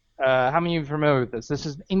guys, how many of you are familiar with this? This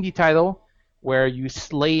is an indie title where you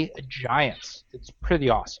slay giants. It's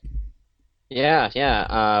pretty awesome.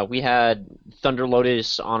 Yeah. We had Thunder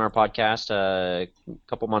Lotus on our podcast a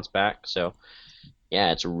couple months back, so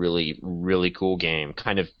yeah, it's a really, really cool game.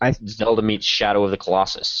 Kind of Zelda meets Shadow of the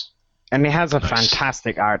Colossus. And it has a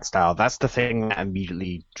fantastic art style. That's the thing that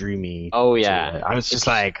immediately drew me. Oh, yeah. to it. I was just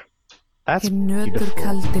like, that's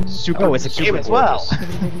beautiful. Super, it's a game as well.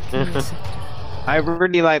 I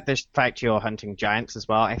really like the fact you're hunting giants as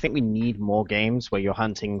well. I think we need more games where you're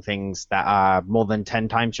hunting things that are more than 10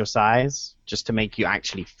 times your size, just to make you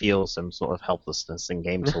actually feel some sort of helplessness in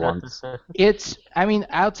games for once.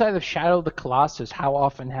 Outside of Shadow of the Colossus, how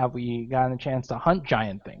often have we gotten a chance to hunt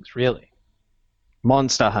giant things, really?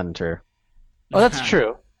 Monster Hunter. Oh, that's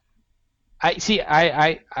true.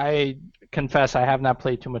 I confess I have not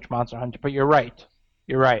played too much Monster Hunter, but you're right.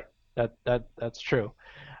 That's true.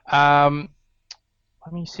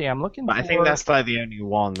 Let me see. I'm looking. But I think that's like the only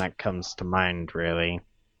one that comes to mind, really.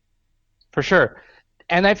 For sure.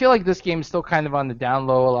 And I feel like this game is still kind of on the down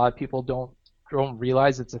low. A lot of people don't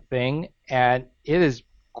realize it's a thing, and it is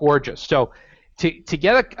gorgeous. So to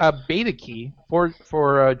get a beta key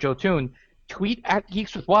for Jotun, tweet at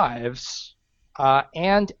Geeks with Wives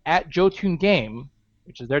and at Jotun Game,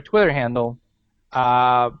 which is their Twitter handle.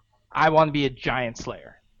 I want to be a giant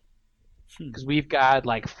slayer. Because we've got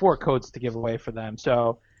like 4 codes to give away for them.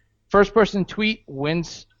 So first person tweet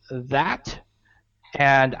wins that.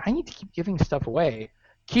 And I need to keep giving stuff away.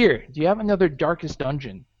 Kier, do you have another Darkest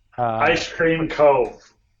Dungeon? Ice Cream Cove.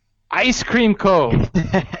 Ice Cream Cove.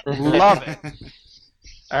 Love it.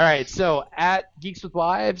 All right, so at Geeks with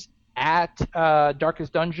Wives, at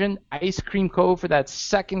Darkest Dungeon, Ice Cream Cove for that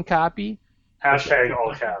second copy. Hashtag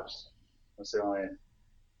all caps. That's the only...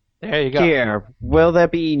 There you go. Here, will there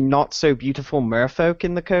be not so beautiful merfolk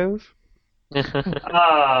in the cove?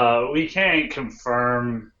 We can't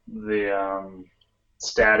confirm the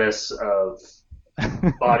status of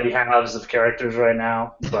body halves of characters right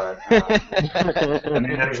now, but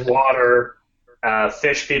there's water.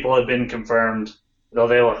 Fish people have been confirmed, though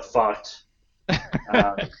they look fucked.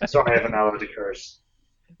 So I haven't allowed to curse.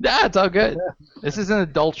 Nah, it's all good. This is an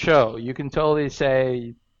adult show. You can totally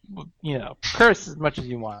say, curse as much as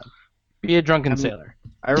you want. Be a drunken sailor.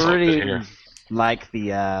 I really like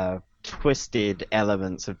the twisted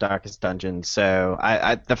elements of Darkest Dungeon. So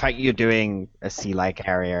the fact you're doing a sea-like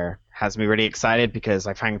area has me really excited because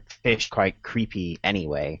I find fish quite creepy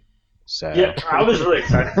anyway. So Yeah, I was really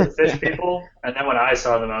excited for the fish people, and then when I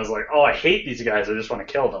saw them, I was like, "Oh, I hate these guys. I just want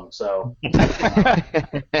to kill them." So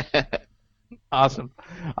Awesome.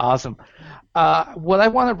 What I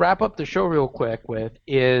want to wrap up the show real quick with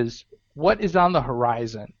is what is on the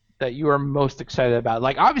horizon that you are most excited about.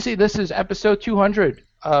 Like, obviously, this is episode 200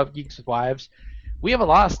 of Geeks with Wives. We have a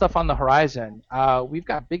lot of stuff on the horizon. We've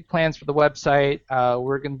got big plans for the website.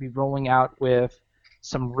 We're going to be rolling out with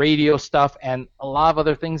some radio stuff and a lot of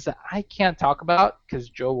other things that I can't talk about because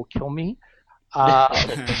Joe will kill me.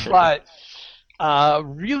 But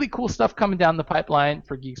really cool stuff coming down the pipeline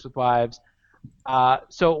for Geeks with Wives.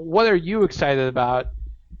 So what are you excited about,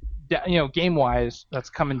 game-wise,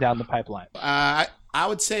 that's coming down the pipeline? I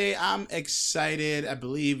would say I'm excited. I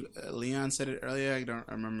believe Leon said it earlier. I don't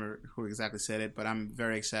remember who exactly said it, but I'm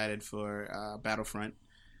very excited for Battlefront.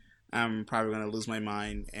 I'm probably going to lose my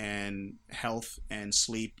mind and health and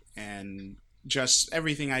sleep and just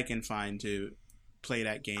everything I can find to play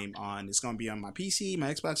that game on. It's going to be on my PC,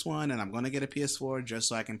 my Xbox One, and I'm going to get a PS4 just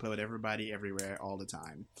so I can play with everybody everywhere all the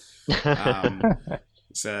time.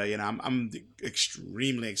 So, I'm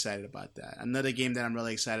extremely excited about that. Another game that I'm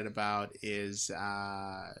really excited about is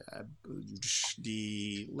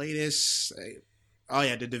the latest...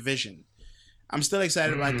 The Division. I'm still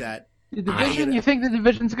excited about that. The Division? You think the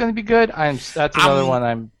Division's going to be good? That's another one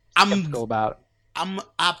I'm skeptical about. I'm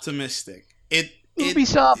optimistic.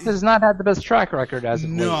 Ubisoft has not had the best track record as of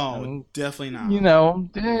late. No, definitely not.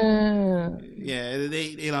 Yeah,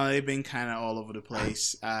 they've been kind of all over the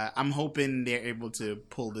place. I'm hoping they're able to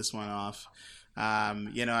pull this one off.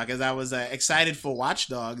 Because I was excited for Watch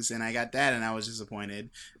Dogs and I got that and I was disappointed.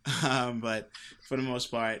 But for the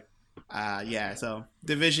most part, so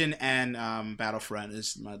Division and Battlefront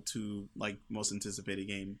is my two most anticipated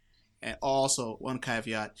game. And also one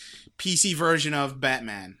caveat: PC version of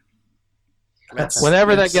Batman.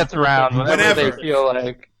 Whenever that gets around, whenever they feel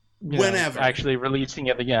like actually releasing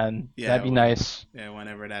it again, that'd be nice. Yeah,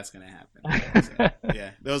 whenever that's gonna happen. So,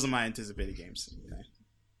 those are my anticipated games. Yeah.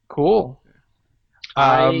 Cool.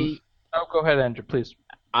 Go ahead, Andrew, please.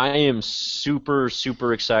 I am super,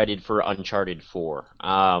 super excited for Uncharted 4.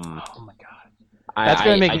 Oh my god, that's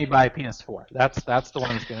gonna make me buy a PS4. That's the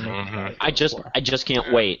one that's gonna make me buy a PS4. I just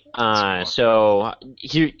can't wait. So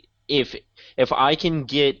here, if I can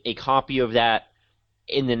get a copy of that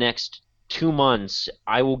in the next 2 months,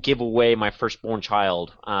 I will give away my firstborn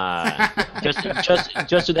child. Just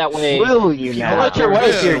so that way. Will you now? Let your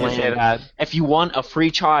wife hear you say that. If you want a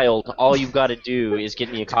free child, all you've got to do is get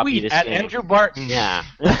me a copy of this at game. Andrew Barton. Yeah.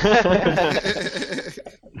 Give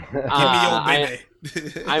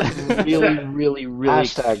me your baby. I'm really, really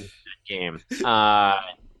excited for that game.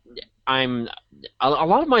 A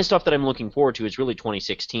lot of my stuff that I'm looking forward to is really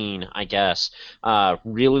 2016, I guess.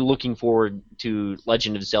 Really looking forward to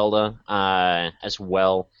Legend of Zelda as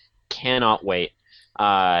well. Cannot wait.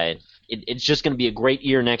 It's just going to be a great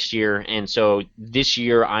year next year, and so this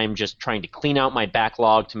year I'm just trying to clean out my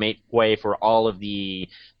backlog to make way for all of the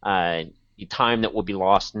time that will be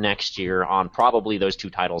lost next year on probably those two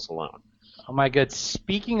titles alone. Oh my god!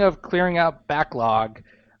 Speaking of clearing out backlog,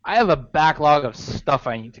 I have a backlog of stuff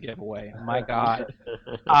I need to give away. Oh my god.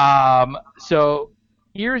 So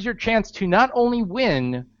here's your chance to not only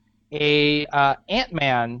win a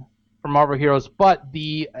Ant-Man from Marvel Heroes, but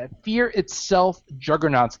the Fear Itself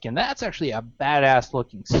Juggernaut skin. That's actually a badass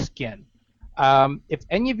looking skin. If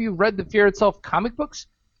any of you read the Fear Itself comic books,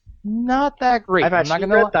 not that great. I've actually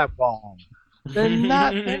read that one. They're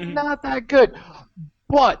not that good.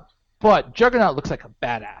 But Juggernaut looks like a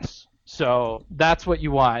badass. So that's what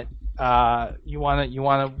you want. You want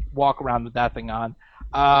to walk around with that thing on.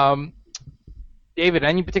 David,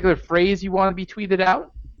 any particular phrase you want to be tweeted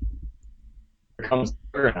out? Here comes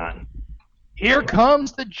Juggernaut. Here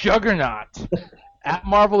comes the Juggernaut at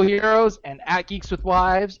Marvel Heroes and at Geeks with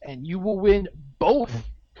Wives, and you will win both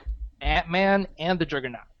Ant-Man and the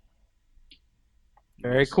Juggernaut.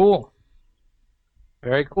 Very cool.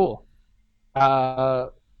 Very cool.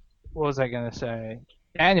 What was I gonna say?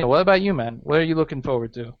 Daniel, what about you, man? What are you looking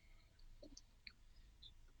forward to?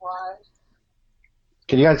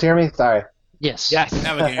 Can you guys hear me? Sorry. Yes.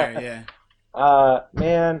 Now we can hear it, yeah.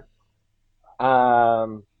 Man,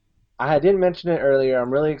 I didn't mention it earlier.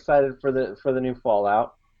 I'm really excited for the new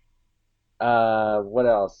Fallout. What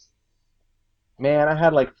else? Man, I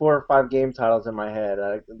had like 4 or 5 game titles in my head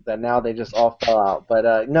that now they just all fell out.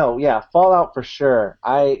 But no, yeah, Fallout for sure.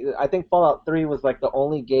 I think Fallout 3 was like the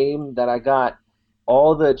only game that I got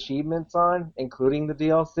all the achievements on, including the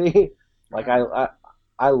DLC. Like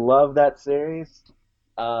I love that series.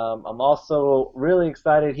 I'm also really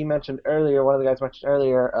excited. He mentioned earlier, one of the guys mentioned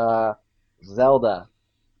earlier, Zelda.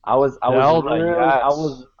 I was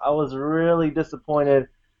really disappointed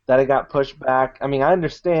that it got pushed back. I mean, I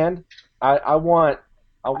understand. I want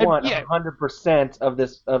 100% of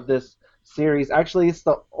this series. Actually, it's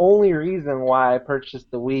the only reason why I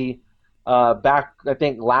purchased the Wii back, I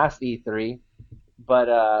think, last E3.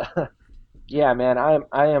 But yeah, man,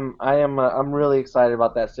 I'm really excited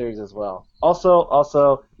about that series as well.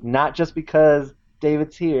 Also, not just because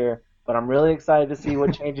David's here, but I'm really excited to see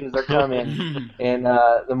what changes are coming in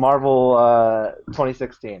the Marvel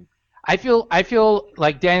 2016. I feel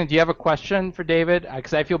like, Daniel, do you have a question for David?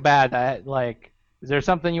 Because I feel bad. Is there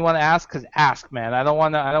something you want to ask? Because ask, man. I don't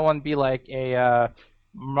want to be like a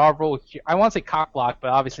Marvel. I want to say cock block, but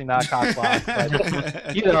obviously not a cock block. But,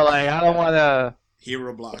 I don't want to.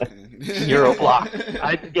 Hero block. Hero block.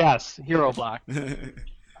 Yes, hero block.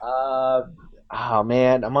 Oh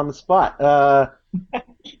man, I'm on the spot.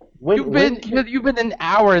 You've been an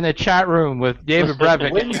hour in the chat room with David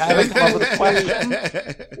Brevik and you haven't come up with a question.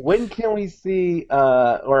 When can we see,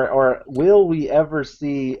 or will we ever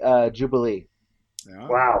see Jubilee? Oh.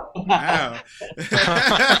 Wow.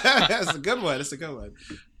 That's a good one.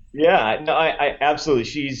 Yeah, no, I absolutely.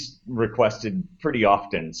 She's requested pretty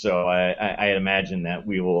often, so I imagine that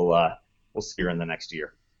we'll see her in the next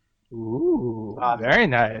year. Ooh, very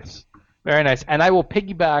nice, very nice. And I will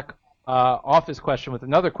piggyback off his question with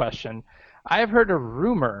another question. I have heard a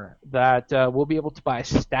rumor that we'll be able to buy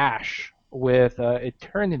Stash with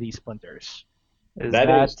Eternity Splinters.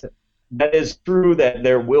 That is true. That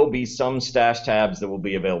there will be some Stash tabs that will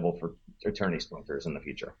be available for Eternity Splinters in the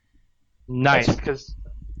future. Nice, because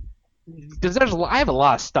I have a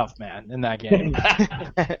lot of stuff, man, in that game.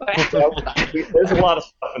 There's a lot of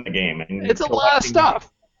stuff in the game. And it's a lot of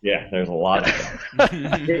stuff. Yeah, there's a lot of stuff.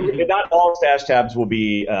 Not all Stash tabs will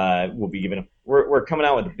be given. We're coming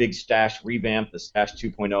out with a big Stash revamp, the Stash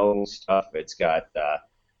 2.0 stuff. It's got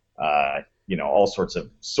all sorts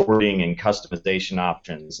of sorting and customization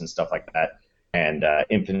options and stuff like that. And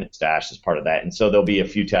Infinite Stash is part of that. And so there'll be a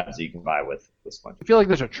few tabs that you can buy with Splinter. I feel like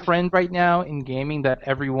there's a trend right now in gaming that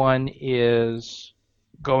everyone is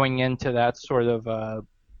going into that sort of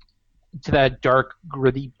to that dark,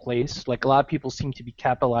 gritty place. Like a lot of people seem to be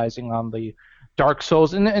capitalizing on the Dark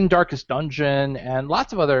Souls and Darkest Dungeon, and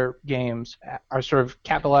lots of other games are sort of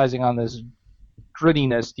capitalizing on this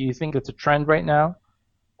grittiness. Do you think it's a trend right now?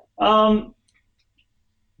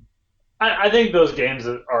 I think those games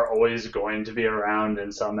are always going to be around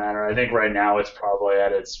in some manner. I think right now it's probably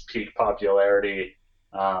at its peak popularity.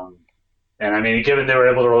 And I mean, given they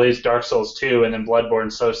were able to release Dark Souls 2 and then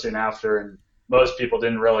Bloodborne so soon after, and most people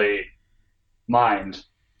didn't really mind,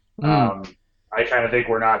 I kind of think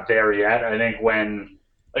we're not there yet. I think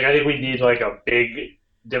I think we need like a big,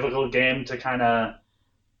 difficult game to kind of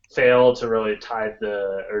fail to really trim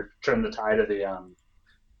the tide of the.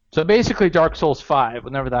 So basically, Dark Souls 5,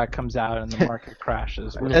 whenever that comes out and the market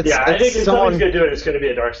crashes. I think if someone's going to do it, it's going to be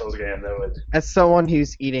a Dark Souls game that would. As someone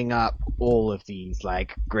who's eating up all of these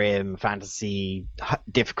like grim fantasy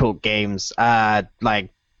difficult games, bring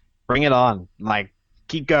it on. Like,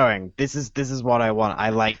 keep going. This is what I want. I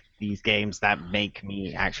like these games that make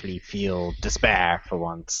me actually feel despair for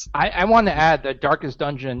once. I want to add that Darkest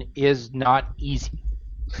Dungeon is not easy.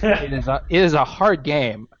 It is a hard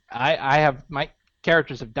game. I have my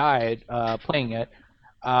characters have died playing it.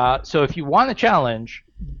 So if you want a challenge,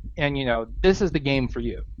 and this is the game for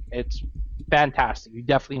you. It's fantastic. You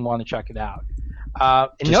definitely want to check it out.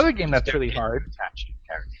 Another game that's really hard.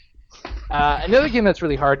 Another game that's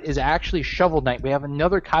really hard is actually Shovel Knight. We have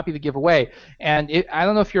another copy to give away, and I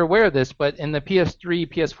don't know if you're aware of this, but in the PS3,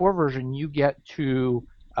 PS4 version, you get to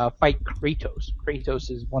fight Kratos.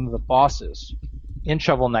 Kratos is one of the bosses in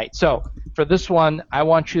Shovel Knight. So for this one, I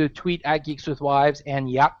want you to tweet at Geeks with Wives and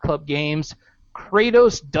Yacht Club Games.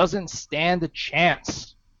 Kratos doesn't stand a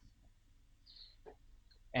chance,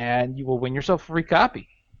 and you will win yourself a free copy.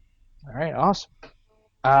 All right, awesome.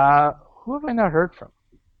 Who have I not heard from?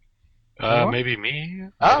 Maybe me.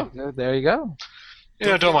 Oh, there you go.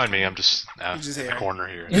 Yeah, don't mind me. I'm just in the here. corner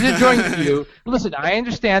here. He's enjoying you. Listen, I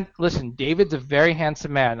understand. Listen, David's a very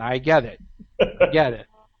handsome man. I get it. Yeah.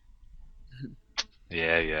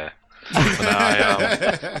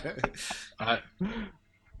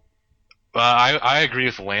 I agree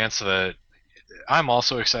with Lance that I'm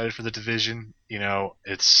also excited for The Division.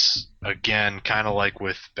 It's, again, kind of like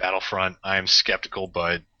with Battlefront. I am skeptical,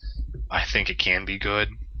 but I think it can be good.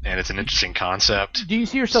 and it's an interesting concept. Do you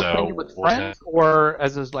see yourself So, playing it with we'll friends or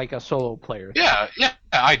as like a solo player? Yeah,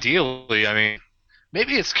 ideally, I mean,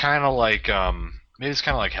 maybe it's kind of like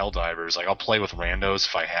Helldivers. Like I'll play with randos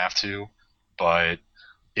if I have to, but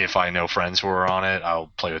if I know friends who are on it,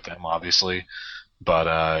 I'll play with them, obviously.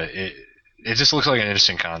 But it just looks like an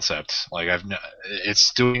interesting concept. Like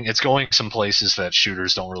it's going some places that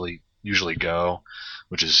shooters don't really usually go,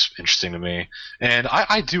 which is interesting to me. And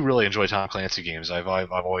I do really enjoy Tom Clancy games. I've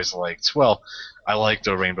always liked. Well, I like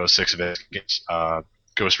the Rainbow Six games.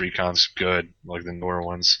 Ghost Recon's good, like the newer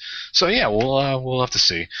ones. So yeah, we'll have to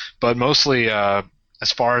see. But mostly,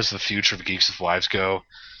 as far as the future of Geeks with Wives go,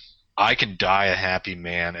 I can die a happy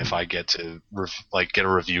man if I get to get a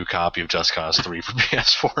review copy of Just Cause 3 for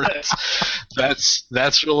PS4.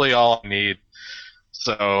 That's really all I need.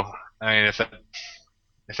 So I mean, if that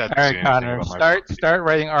all right, Connor, start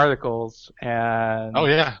writing articles and oh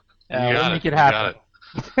yeah, we'll make it happen.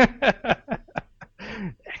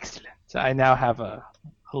 Excellent. I now have a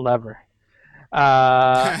lever. All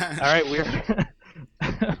right,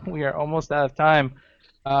 we are almost out of time.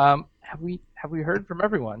 Have we heard from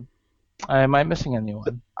everyone? Am I missing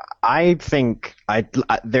anyone? I think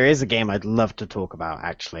there is a game I'd love to talk about,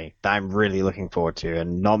 actually, that I'm really looking forward to,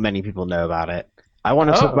 and not many people know about it. I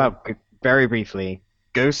want to talk about, very briefly,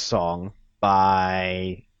 Ghost Song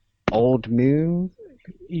by Old Moon.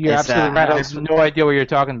 You're absolutely right. I have no idea what you're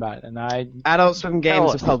talking about, and Adult Swim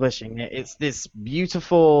Games is publishing it. It's this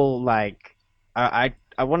beautiful, like, I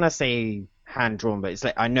want to say hand-drawn, but it's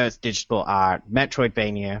like, I know it's digital art,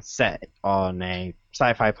 Metroidvania set on a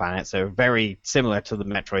sci-fi planet, so very similar to the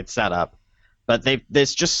Metroid setup. But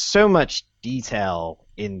there's just so much detail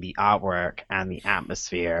in the artwork and the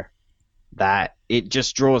atmosphere that it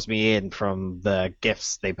just draws me in from the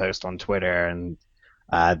GIFs they post on Twitter and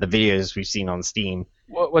the videos we've seen on Steam.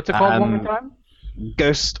 What's it called one more time?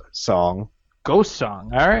 Ghost Song. Ghost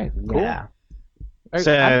Song. All right. Cool. Yeah.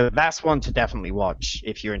 So that's one to definitely watch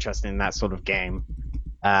if you're interested in that sort of game.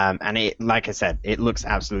 And it, like I said, it looks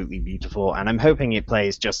absolutely beautiful, and I'm hoping it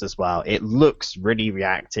plays just as well. It looks really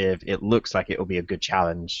reactive. It looks like it will be a good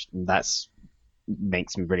challenge. And that's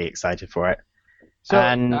makes me really excited for it. So,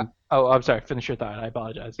 and I'm sorry. Finish your thought. I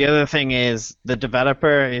apologize. The other thing is the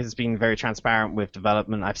developer has been very transparent with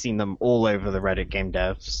development. I've seen them all over the Reddit game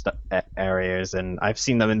dev areas, and I've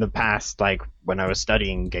seen them in the past, like when I was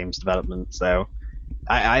studying games development. So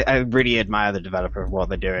I really admire the developer of what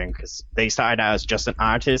they're doing, because they started out as just an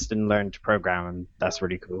artist and learned to program, and that's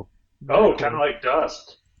really cool. Kind of like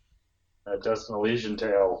Dust. Dust and Elysian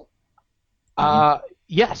Tale.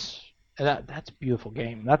 Yes. That's a beautiful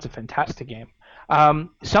game. That's a fantastic game.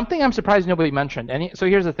 Something I'm surprised nobody mentioned. So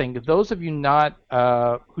here's the thing: those of you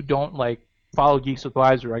who don't follow Geeks with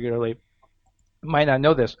Wives regularly might not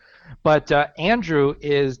know this, but Andrew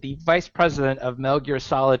is the vice president of Metal Gear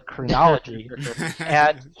Solid Chronology,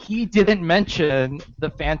 and he didn't mention the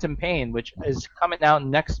Phantom Pain, which is coming out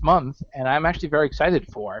next month, and I'm actually very excited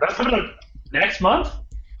for. That's next month?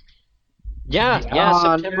 Yeah,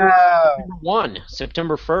 September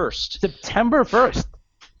 1st. September 1st.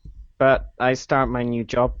 But I start my new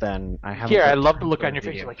job then. I love to look on your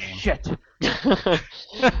face. You're like, shit.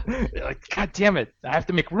 Like, God damn it! I have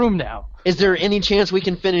to make room now. Is there any chance we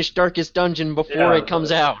can finish Darkest Dungeon before it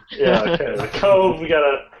comes out? Yeah, okay. The Cove, we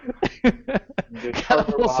gotta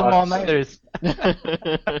pull some all-nighters.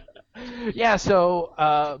 Yeah, so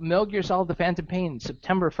Metal Gear Solid: The Phantom Pain,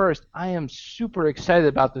 September 1st. I am super excited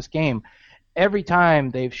about this game. Every time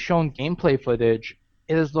they've shown gameplay footage,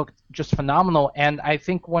 it has looked just phenomenal, and I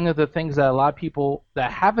think one of the things that a lot of people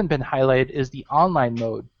that haven't been highlighted is the online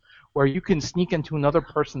mode, where you can sneak into another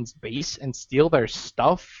person's base and steal their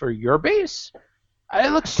stuff for your base.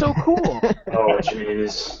 It looks so cool. Oh,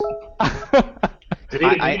 jeez. Did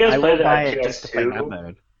you guys play that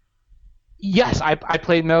PS2? Yes, I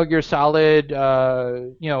played Metal Gear Solid,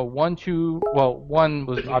 1, 2, well, 1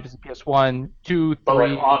 was obviously PS1, 2, 3. But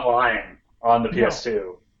online on the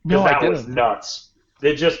PS2. No, that was nuts.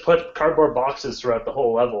 They just put cardboard boxes throughout the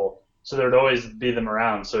whole level, so there'd always be them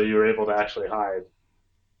around, so you were able to actually hide.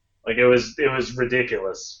 Like, it was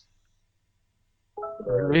ridiculous.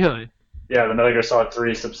 Really? Yeah, the Metal Gear Solid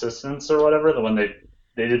 3 Subsistence or whatever, the one they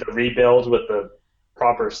did the rebuild with the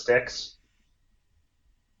proper sticks.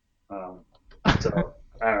 So, I don't know.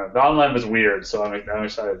 The online was weird, so I'm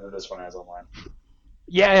excited that this one has online.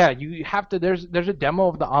 Yeah, you have to. There's a demo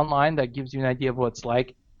of the online that gives you an idea of what it's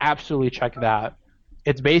like. Absolutely check that.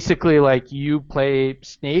 It's basically like you play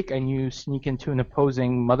Snake and you sneak into an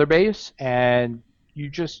opposing mother base and you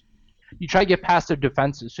try to get past their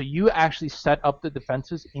defenses. So you actually set up the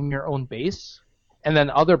defenses in your own base and then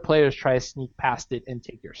other players try to sneak past it and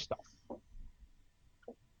take your stuff.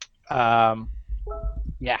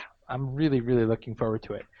 Yeah, I'm really, really looking forward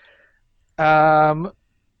to it. All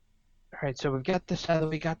right, so we've got this out of the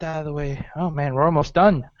way, got that out of the way. Oh man, we're almost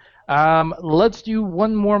done. Let's do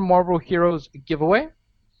one more Marvel Heroes giveaway,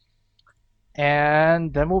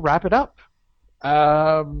 and then we'll wrap it up.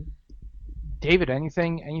 David,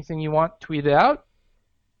 anything you want tweeted out?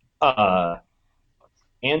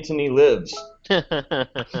 Anthony lives.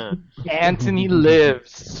 Anthony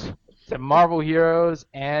lives. To Marvel Heroes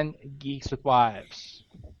and Geeks with Wives,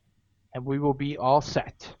 and we will be all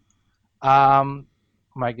set. My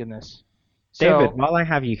goodness. David, So, while I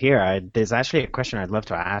have you here, there's actually a question I'd love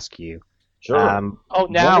to ask you. Sure. now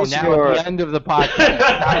what is at your- the end of the podcast.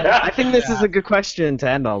 I think this is a good question to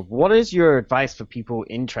end on. What is your advice for people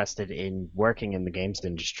interested in working in the games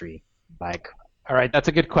industry? Like, All right, that's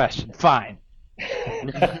a good question. Fine. I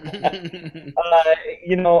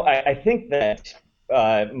think that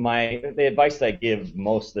the advice that I give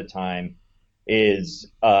most of the time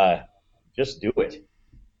is just do it.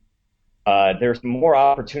 There's more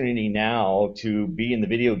opportunity now to be in the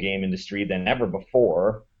video game industry than ever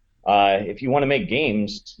before. If you want to make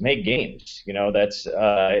games, make games. That's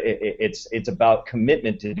it's about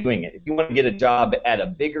commitment to doing it. If you want to get a job at a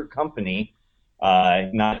bigger company,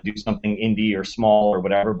 not do something indie or small or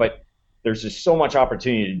whatever, but there's just so much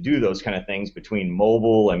opportunity to do those kind of things between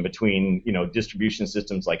mobile and between distribution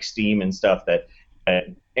systems like Steam and stuff that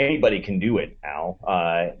anybody can do it now.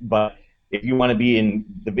 But if you want to be in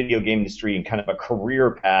the video game industry in kind of a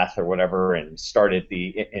career path or whatever and start at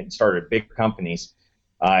big companies,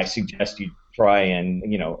 I suggest you try and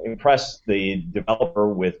impress the developer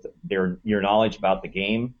with your knowledge about the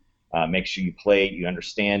game. Make sure you play it, you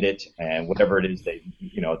understand it, and whatever it is that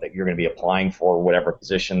that you're going to be applying for, whatever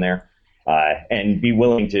position there. And be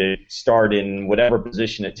willing to start in whatever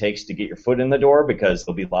position it takes to get your foot in the door, because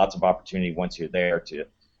there'll be lots of opportunity once you're there to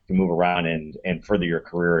move around and further your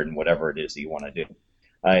career in whatever it is that you want to do.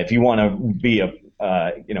 If you want to be a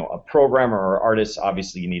programmer or artist,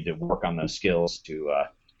 obviously you need to work on those skills to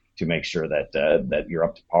make sure that you're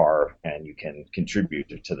up to par and you can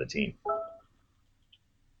contribute to the team.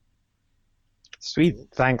 sweet.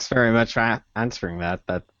 Thanks very much for answering that.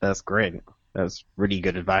 That's great. That's really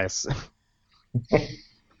good advice.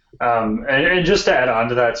 And just to add on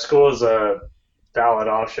to that, school is a valid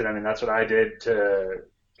option. I mean, that's what I did to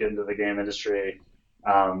get into the game industry.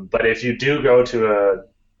 But if you do go to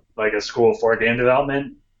a school for game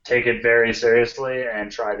development, take it very seriously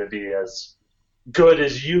and try to be as good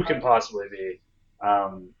as you can possibly be.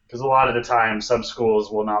 Because a lot of the time, some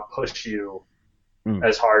schools will not push you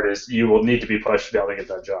as hard as you will need to be pushed to be able to get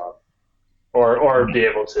that job, or be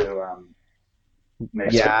able to.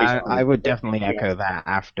 I would definitely echo that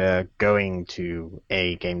after going to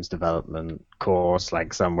a games development course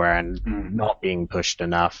like somewhere and not being pushed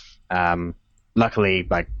enough. Luckily,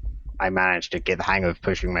 I managed to get the hang of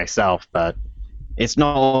pushing myself, but it's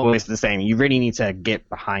not always the same. You really need to get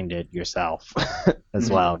behind it yourself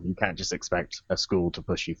as well. You can't just expect a school to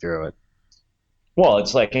push you through it. Well,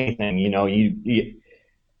 it's like anything,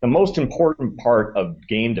 the most important part of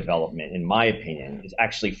game development, in my opinion, is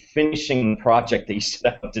actually finishing the project that you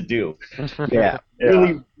set out to do. Yeah.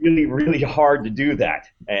 Really, really, really hard to do that.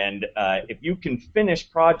 And if you can finish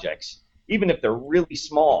projects, even if they're really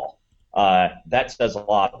small, that says a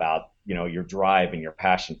lot about your drive and your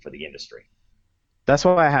passion for the industry. That's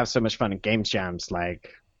why I have so much fun at Games Jams. Like,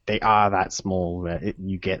 they are that small that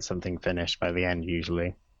you get something finished by the end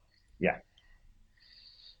usually. Yeah.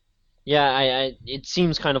 Yeah, it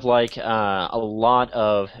seems kind of like a lot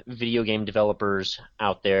of video game developers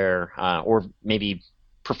out there, or maybe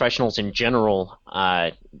professionals in general,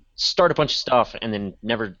 start a bunch of stuff and then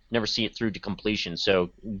never see it through to completion. So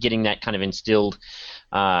getting that kind of instilled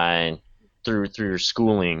through your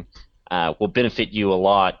schooling will benefit you a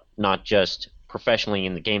lot, not just professionally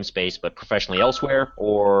in the game space, but professionally elsewhere,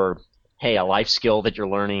 or hey, a life skill that you're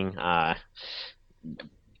learning. Kind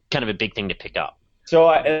of a big thing to pick up. So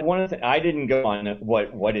one of the I didn't go on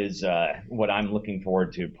what I'm looking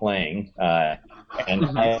forward to playing,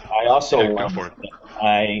 and I also Go for it.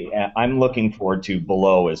 I'm looking forward to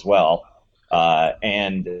Below as well,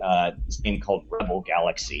 and this game called Rebel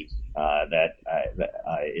Galaxy that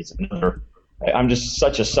is another. I'm just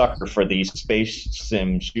such a sucker for these space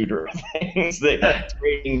sim shooter things, the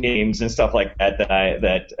trading games and stuff like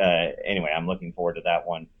that. Anyway, I'm looking forward to that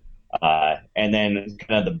one. And then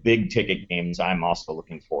kind of the big ticket games, I'm also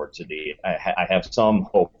looking forward to I have some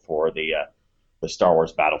hope for the Star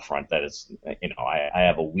Wars Battlefront. That is, I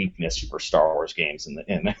have a weakness for Star Wars games in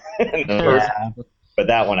the first. But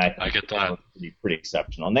that one I I get that. was pretty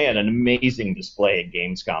exceptional. And they had an amazing display at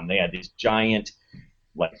Gamescom. They had this giant,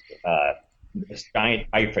 this giant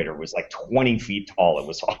TIE fighter was like 20 feet tall. It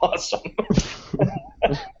was awesome.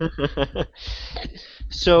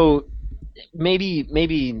 So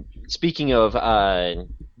maybe speaking of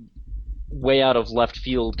way out of left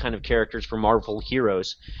field kind of characters for Marvel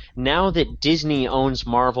heroes, now that Disney owns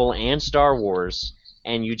Marvel and Star Wars,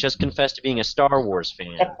 and you just confessed to being a Star Wars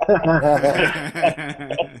fan,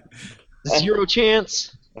 zero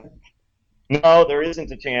chance? No, there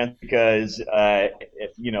isn't a chance because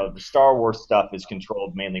the Star Wars stuff is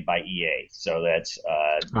controlled mainly by EA. So that's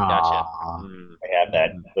Gotcha. I have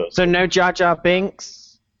that. So no Jar Jar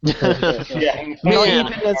Binks. Yeah. Not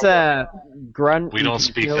even as a grunt. We you don't can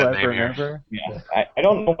speak kill that over name and here. over. Yeah. I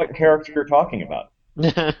don't know what character you're talking about.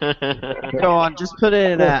 Go on, just put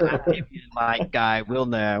it in a like guy. We'll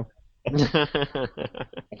know.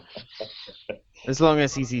 As long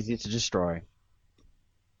as he's easy to destroy.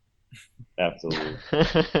 Absolutely.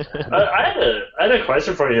 I had a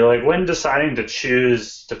question for you. Like, when deciding to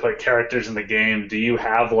choose to put characters in the game, do you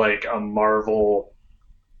have like a Marvel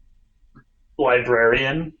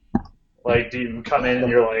librarian? Like, do you come in and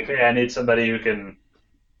you're like, hey, I need somebody who can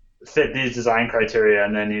fit these design criteria,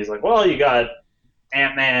 and then he's like, well, you got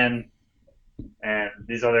Ant-Man and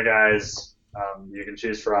these other guys you can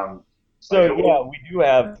choose from. So Like, yeah, we do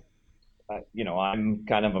have. I'm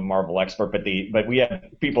kind of a Marvel expert, but we have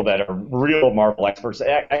people that are real Marvel experts.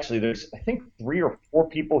 Actually, there's I think 3 or 4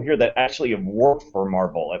 people here that actually have worked for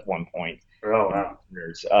Marvel at one point. Oh wow.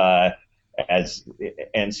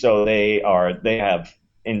 And so they have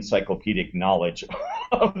encyclopedic knowledge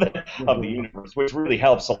of the universe, which really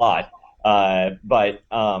helps a lot. But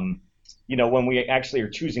when we actually are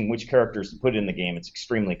choosing which characters to put in the game, it's an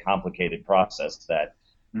extremely complicated process that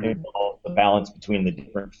involves the balance between the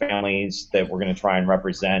different families that we're going to try and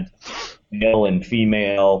represent, male and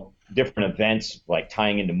female, different events like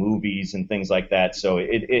tying into movies and things like that. So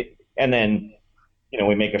and then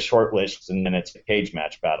we make a short list and then it's a cage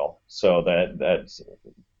match battle. So that's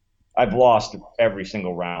I've lost every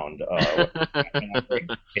single round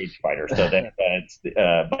cage fighter. So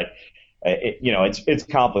it's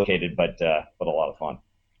complicated, but a lot of fun.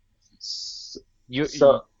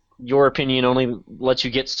 Your opinion only lets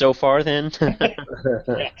you get so far, then?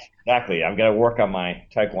 Yeah, exactly. I've got to work on my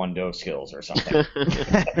Taekwondo skills or something.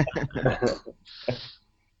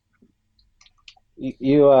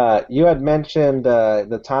 You had mentioned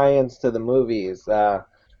the tie-ins to the movies.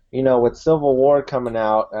 With Civil War coming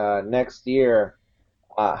out next year,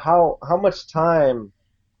 how much time?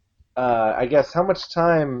 How much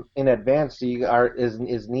time in advance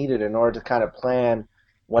is needed in order to kind of plan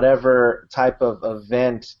whatever type of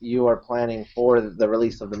event you are planning for the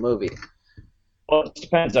release of the movie? Well, it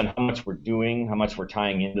depends on how much we're doing, how much we're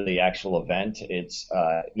tying into the actual event. It's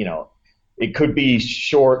it could be a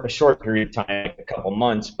short period of time, like a couple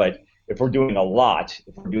months, but if we're doing a lot,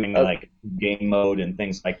 if we're doing like game mode and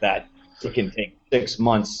things like that, it can take 6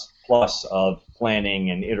 months plus of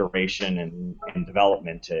planning and iteration and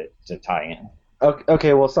development to tie in.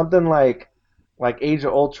 Okay, well, something like Age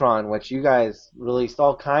of Ultron, which you guys released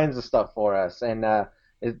all kinds of stuff for us, and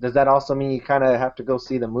does that also mean you kind of have to go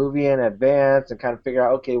see the movie in advance and kind of figure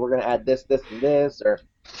out, okay, we're going to add this, this, and this, or?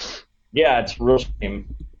 Yeah, it's a real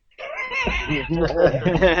shame.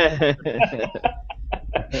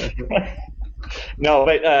 No,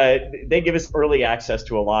 but they give us early access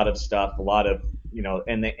to a lot of stuff,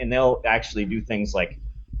 and they'll actually do things like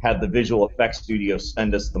have the visual effects studio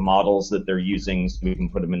send us the models that they're using so we can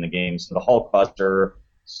put them in the game. So the Hulkbuster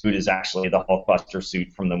suit is actually the Hulkbuster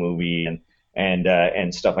suit from the movie,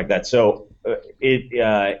 and stuff like that. So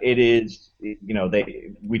it is,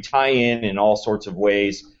 we tie in all sorts of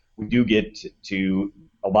ways. We do get to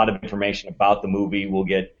a lot of information about the movie. We'll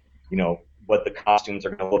get, what the costumes are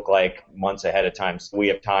going to look like months ahead of time, so we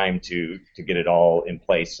have time to get it all in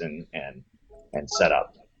place and set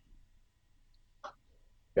up.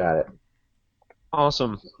 Got it.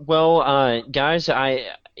 Awesome. Well, guys,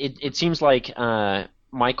 it seems like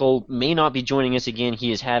Michael may not be joining us again.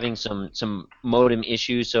 He is having some modem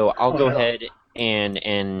issues, so I'll go ahead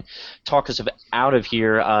and talk us out of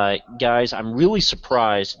here. Guys, I'm really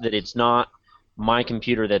surprised that it's not my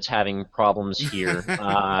computer that's having problems here.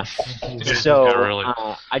 I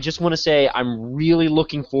just want to say I'm really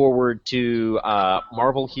looking forward to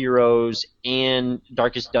Marvel Heroes and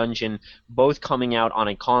Darkest Dungeon both coming out on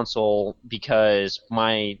a console, because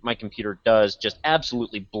my computer does just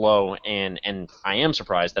absolutely blow, and I am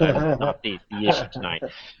surprised that I not the issue tonight.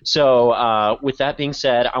 So with that being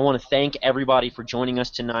said, I want to thank everybody for joining us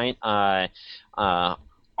tonight.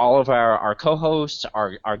 all of our co-hosts,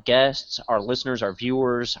 our guests, our listeners, our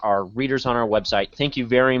viewers, our readers on our website, thank you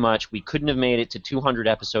very much. We couldn't have made it to 200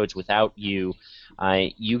 episodes without you.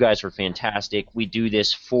 You guys are fantastic. We do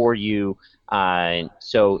this for you.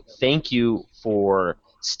 So thank you for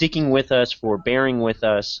sticking with us, for bearing with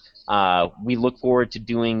us. We look forward to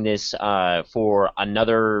doing this for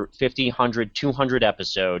another 50, 100, 200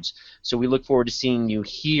 episodes. So we look forward to seeing you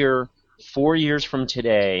here 4 years from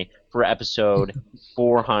today for episode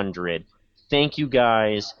 400. Thank you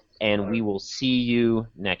guys, and we will see you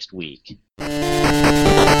next week.